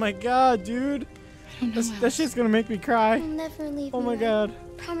 Oh my god, dude. don't know. That shit's gonna make me cry. You'll never leave Oh me, my right?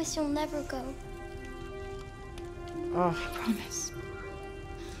 god. Promise you'll never go. Oh. I promise.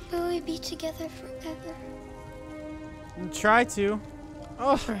 Will we be together forever? Try to.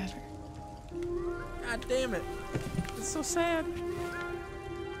 Oh. Forever. God damn it. It's so sad.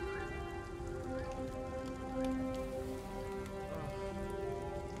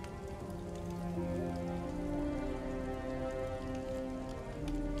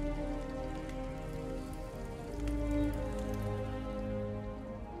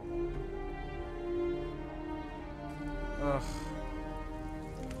 Ugh.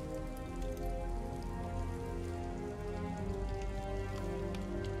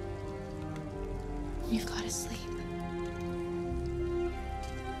 You've got to sleep.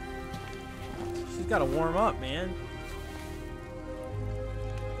 She's gotta warm up, man.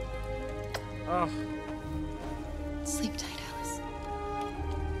 Ugh. Sleep tight, Alice.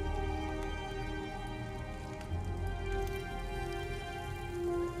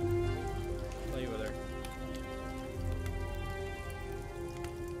 Play with her.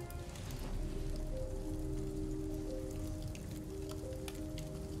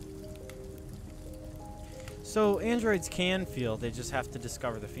 So androids can feel, they just have to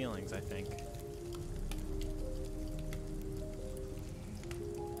discover the feelings, I think.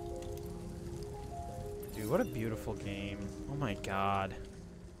 Dude, what a beautiful game. Oh my god.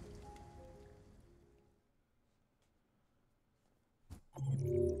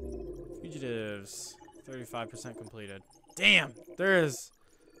 Fugitives. 35% completed. Damn! There is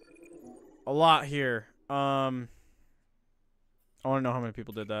a lot here. I want to know how many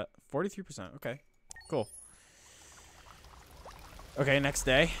people did that. 43%. Okay. Cool. Okay, next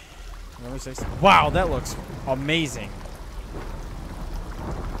day. Wow, that looks amazing.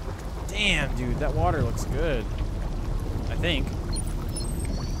 Damn, dude, that water looks good. I think.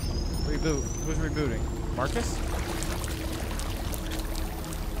 Reboot. Who's rebooting? Marcus?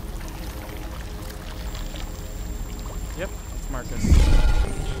 Yep, it's Marcus.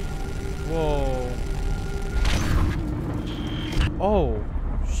 Whoa. Oh,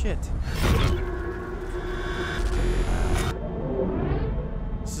 shit.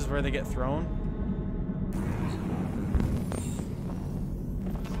 This is where they get thrown?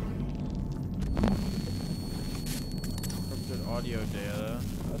 Encrypted audio data.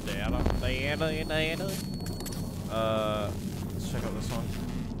 Data. Let's check out this one.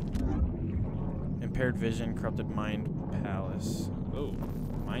 Impaired vision, corrupted mind palace. Oh,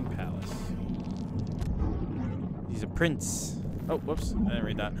 mind palace. He's a prince. Oh, whoops, I didn't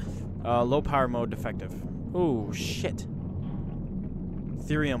read that. Low power mode defective. Oh shit.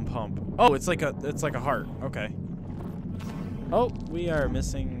 Therium pump. Oh, it's like a heart. Okay. Oh, we are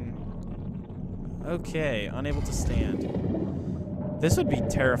missing. Okay, unable to stand. This would be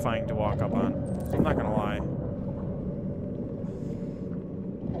terrifying to walk up on. I'm not gonna lie.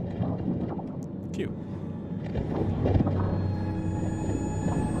 Cute.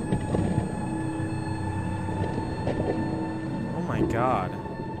 Oh my god.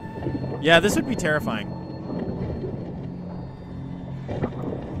 Yeah, this would be terrifying.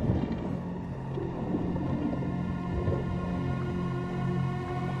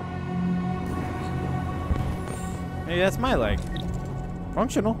 Maybe that's my leg.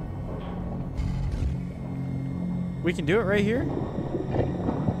 Functional. We can do it right here.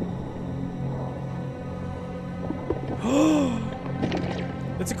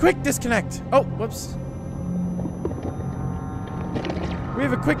 It's a quick disconnect. Oh, whoops. We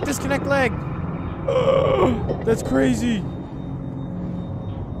have a quick disconnect leg. That's crazy.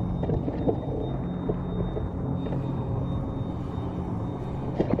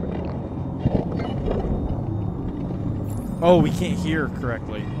 Oh, we can't hear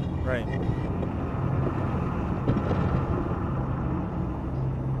correctly. Right.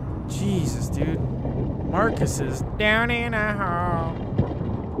 Jesus, dude. Marcus is down in a hole.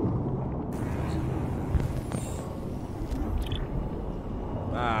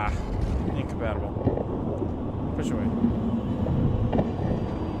 Ah, incompatible. Push away.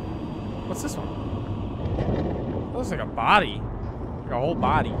 What's this one? That looks like a body. Like a whole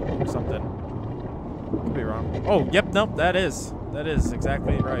body or something. Could be wrong. Oh, yep, nope, that is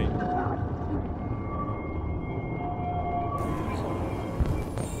exactly right.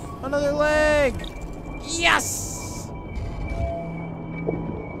 Another leg! Yes!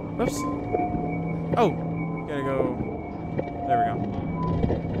 Whoops. Oh, gotta go. There we go.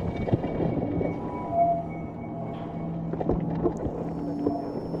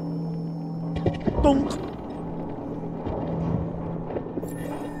 Bonk.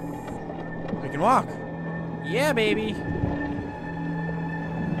 We can walk. Yeah, baby.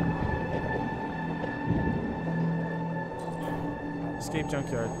 Escape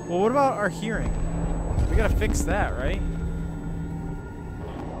junkyard. Well, what about our hearing? We gotta fix that, right?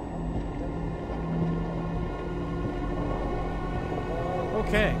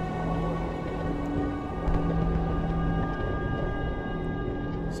 Okay.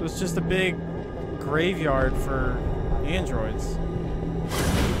 So it's just a big graveyard for androids.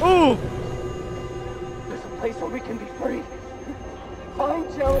 Oh! There's a place where we can be free. Find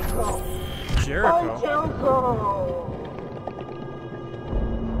Jericho. Jericho? Find Jericho.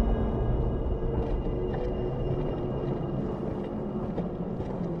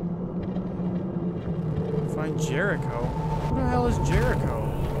 Find Jericho? Who the hell is Jericho?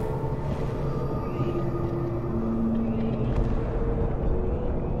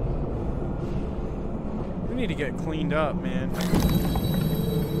 We need to get cleaned up, man.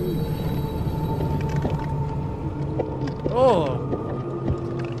 Oh!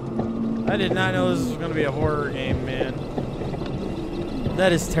 I did not know this was going to be a horror game, man.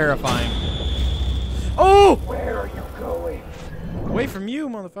 That is terrifying. Oh! Where are you going? Away from you,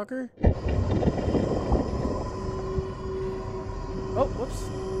 motherfucker. Oh, whoops.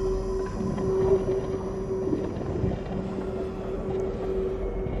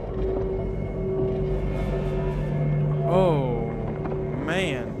 Oh,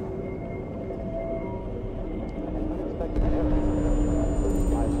 man.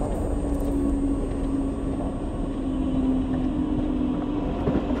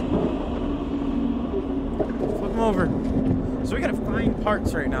 Flip him over. So we gotta find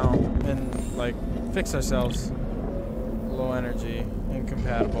parts right now and, like, fix ourselves. Low energy,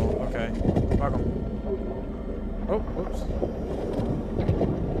 incompatible. Okay, fuck 'em. Oh, whoops.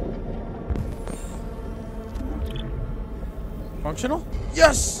 Functional?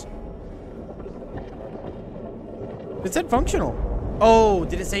 Yes! It said functional. Oh,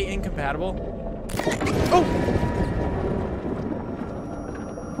 did it say incompatible? Oh!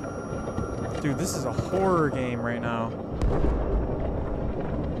 Dude, this is a horror game right now.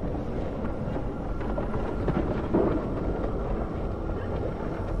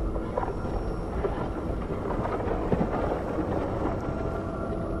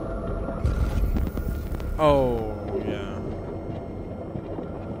 Oh, yeah.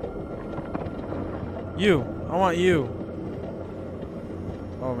 You. I want you.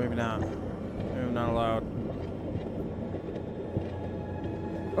 Oh, maybe not. Maybe I'm not allowed.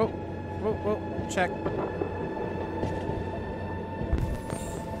 Oh. Whoa, whoa. Check.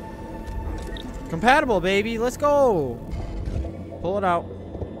 Compatible, baby. Let's go. Pull it out.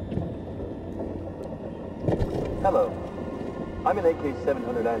 Hello. I'm an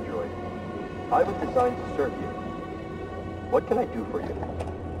AK-700 android. I was designed to serve you. What can I do for you?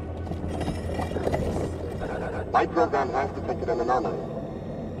 My program has detected an anomaly.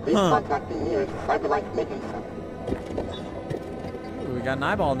 Please contact the nearest cyberlife making center. Ooh, we got an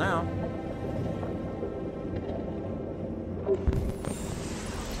eyeball now.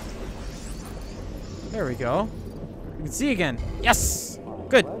 There we go. We can see again. Yes!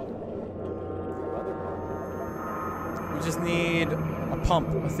 Good. We just need a pump,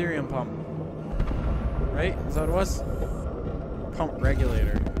 a Ethereum pump. Right? Is that what it was? Pump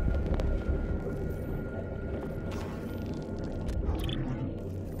regulator.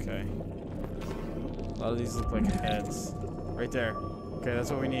 Okay. A lot of these look like heads. Right there. Okay,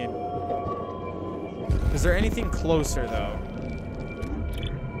 that's what we need. Is there anything closer, though?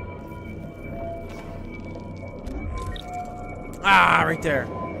 Ah, right there.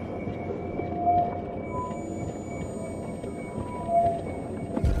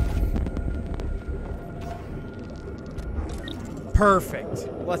 Perfect.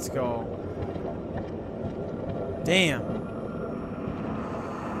 Let's go. Damn.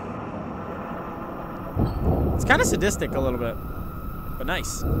 It's kind of sadistic a little bit, but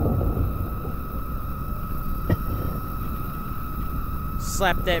nice.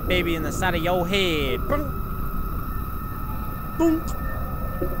 Slap that baby in the side of your head. Boom. Boom.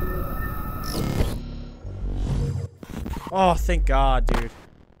 Oh, thank God, dude.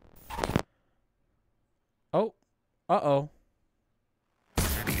 Oh. Uh-oh.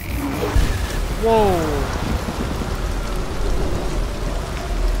 Whoa.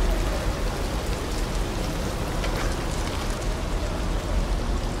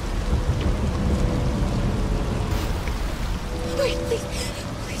 Wait,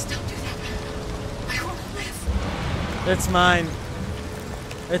 please don't do that. I want to live. It's mine.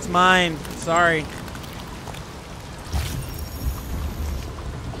 It's mine. Sorry.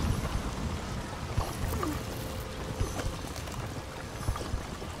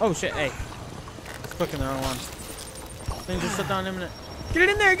 Oh shit, hey. It's cooking the wrong one. Thing just shut down imminent. Get it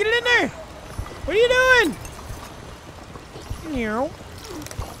in there! Get it in there! What are you doing? Meow.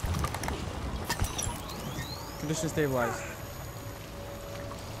 Condition stabilized.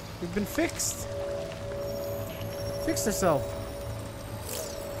 We've been fixed. Fixed herself.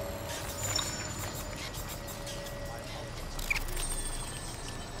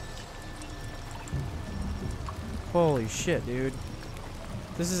 Holy shit, dude.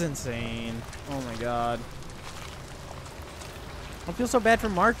 This is insane. Oh my god. I feel so bad for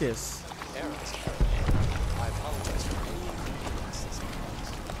Marcus. I apologize for any inconveniences.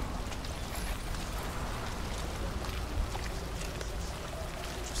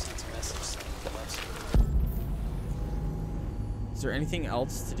 Tristan's message saying he loves you. Is there anything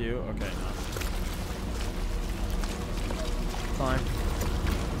else to do? Okay, no. Climb.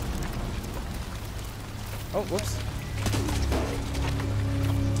 Oh, whoops.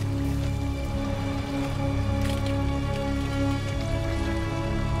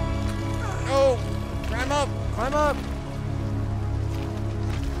 Oh! Climb up! Climb up!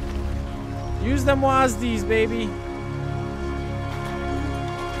 Use them WASDs, baby!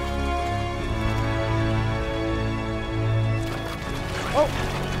 Oh!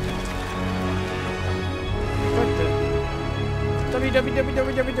 Clicked it.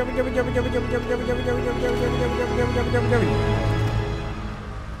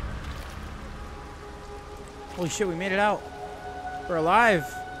 Holy shit, we made it out. We're alive.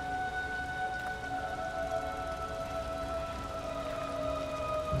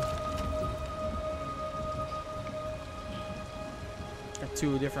 Got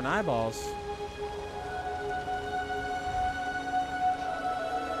 2 different eyeballs.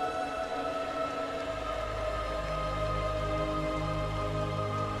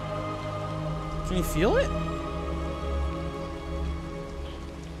 Can you feel it?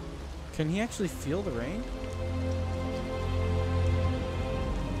 Can he actually feel the rain?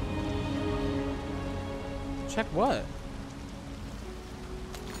 Check what?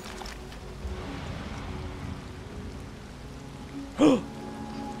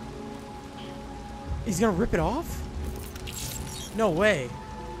 He's gonna rip it off? No way.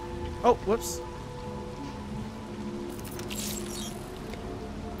 Oh, whoops.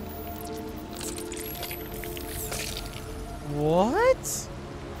 What?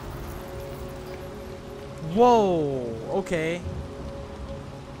 Whoa, okay.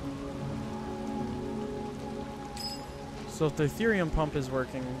 So if the Ethereum pump is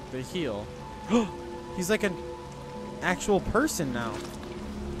working, they heal. He's like an actual person now.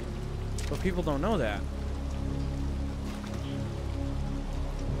 But people don't know that.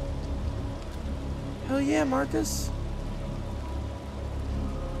 Hell yeah, Marcus.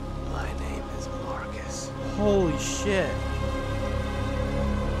 My name is Marcus. Holy shit.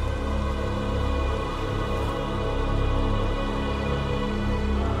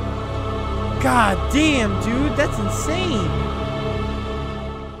 God damn, dude, that's insane.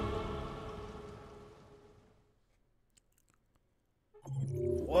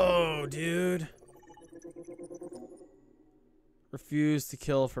 Whoa, dude. Refused to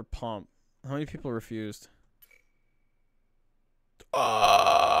kill for pump. How many people refused?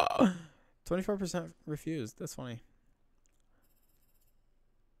 24% refused. That's funny.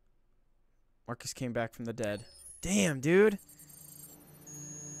 Marcus came back from the dead. Damn, dude.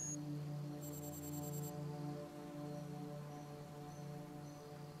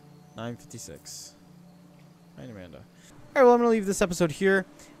 $9.56. Right, Amanda. All right, well, I'm going to leave this episode here.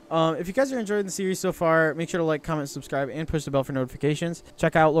 If you guys are enjoying the series so far, make sure to like, comment, subscribe, and push the bell for notifications.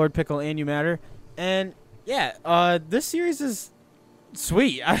 Check out Lord Pickle and You Matter. And, yeah, this series is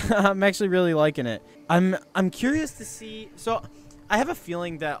sweet. I'm actually really liking it. I'm curious to see. So, I have a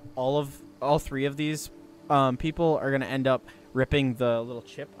feeling that all 3 of these people are going to end up ripping the little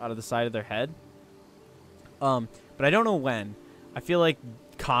chip out of the side of their head. But I don't know when. I feel like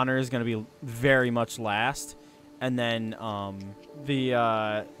Connor is going to be very much last, and then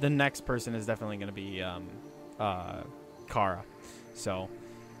the next person is definitely going to be Kara. So,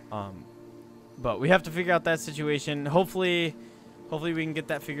 but we have to figure out that situation. Hopefully we can get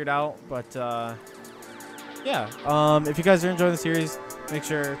that figured out. But yeah, if you guys are enjoying the series, make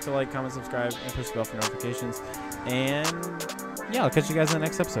sure to like, comment, subscribe, and push the bell for notifications. And yeah, I'll catch you guys in the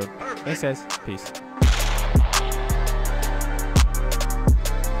next episode. Thanks, guys. Peace.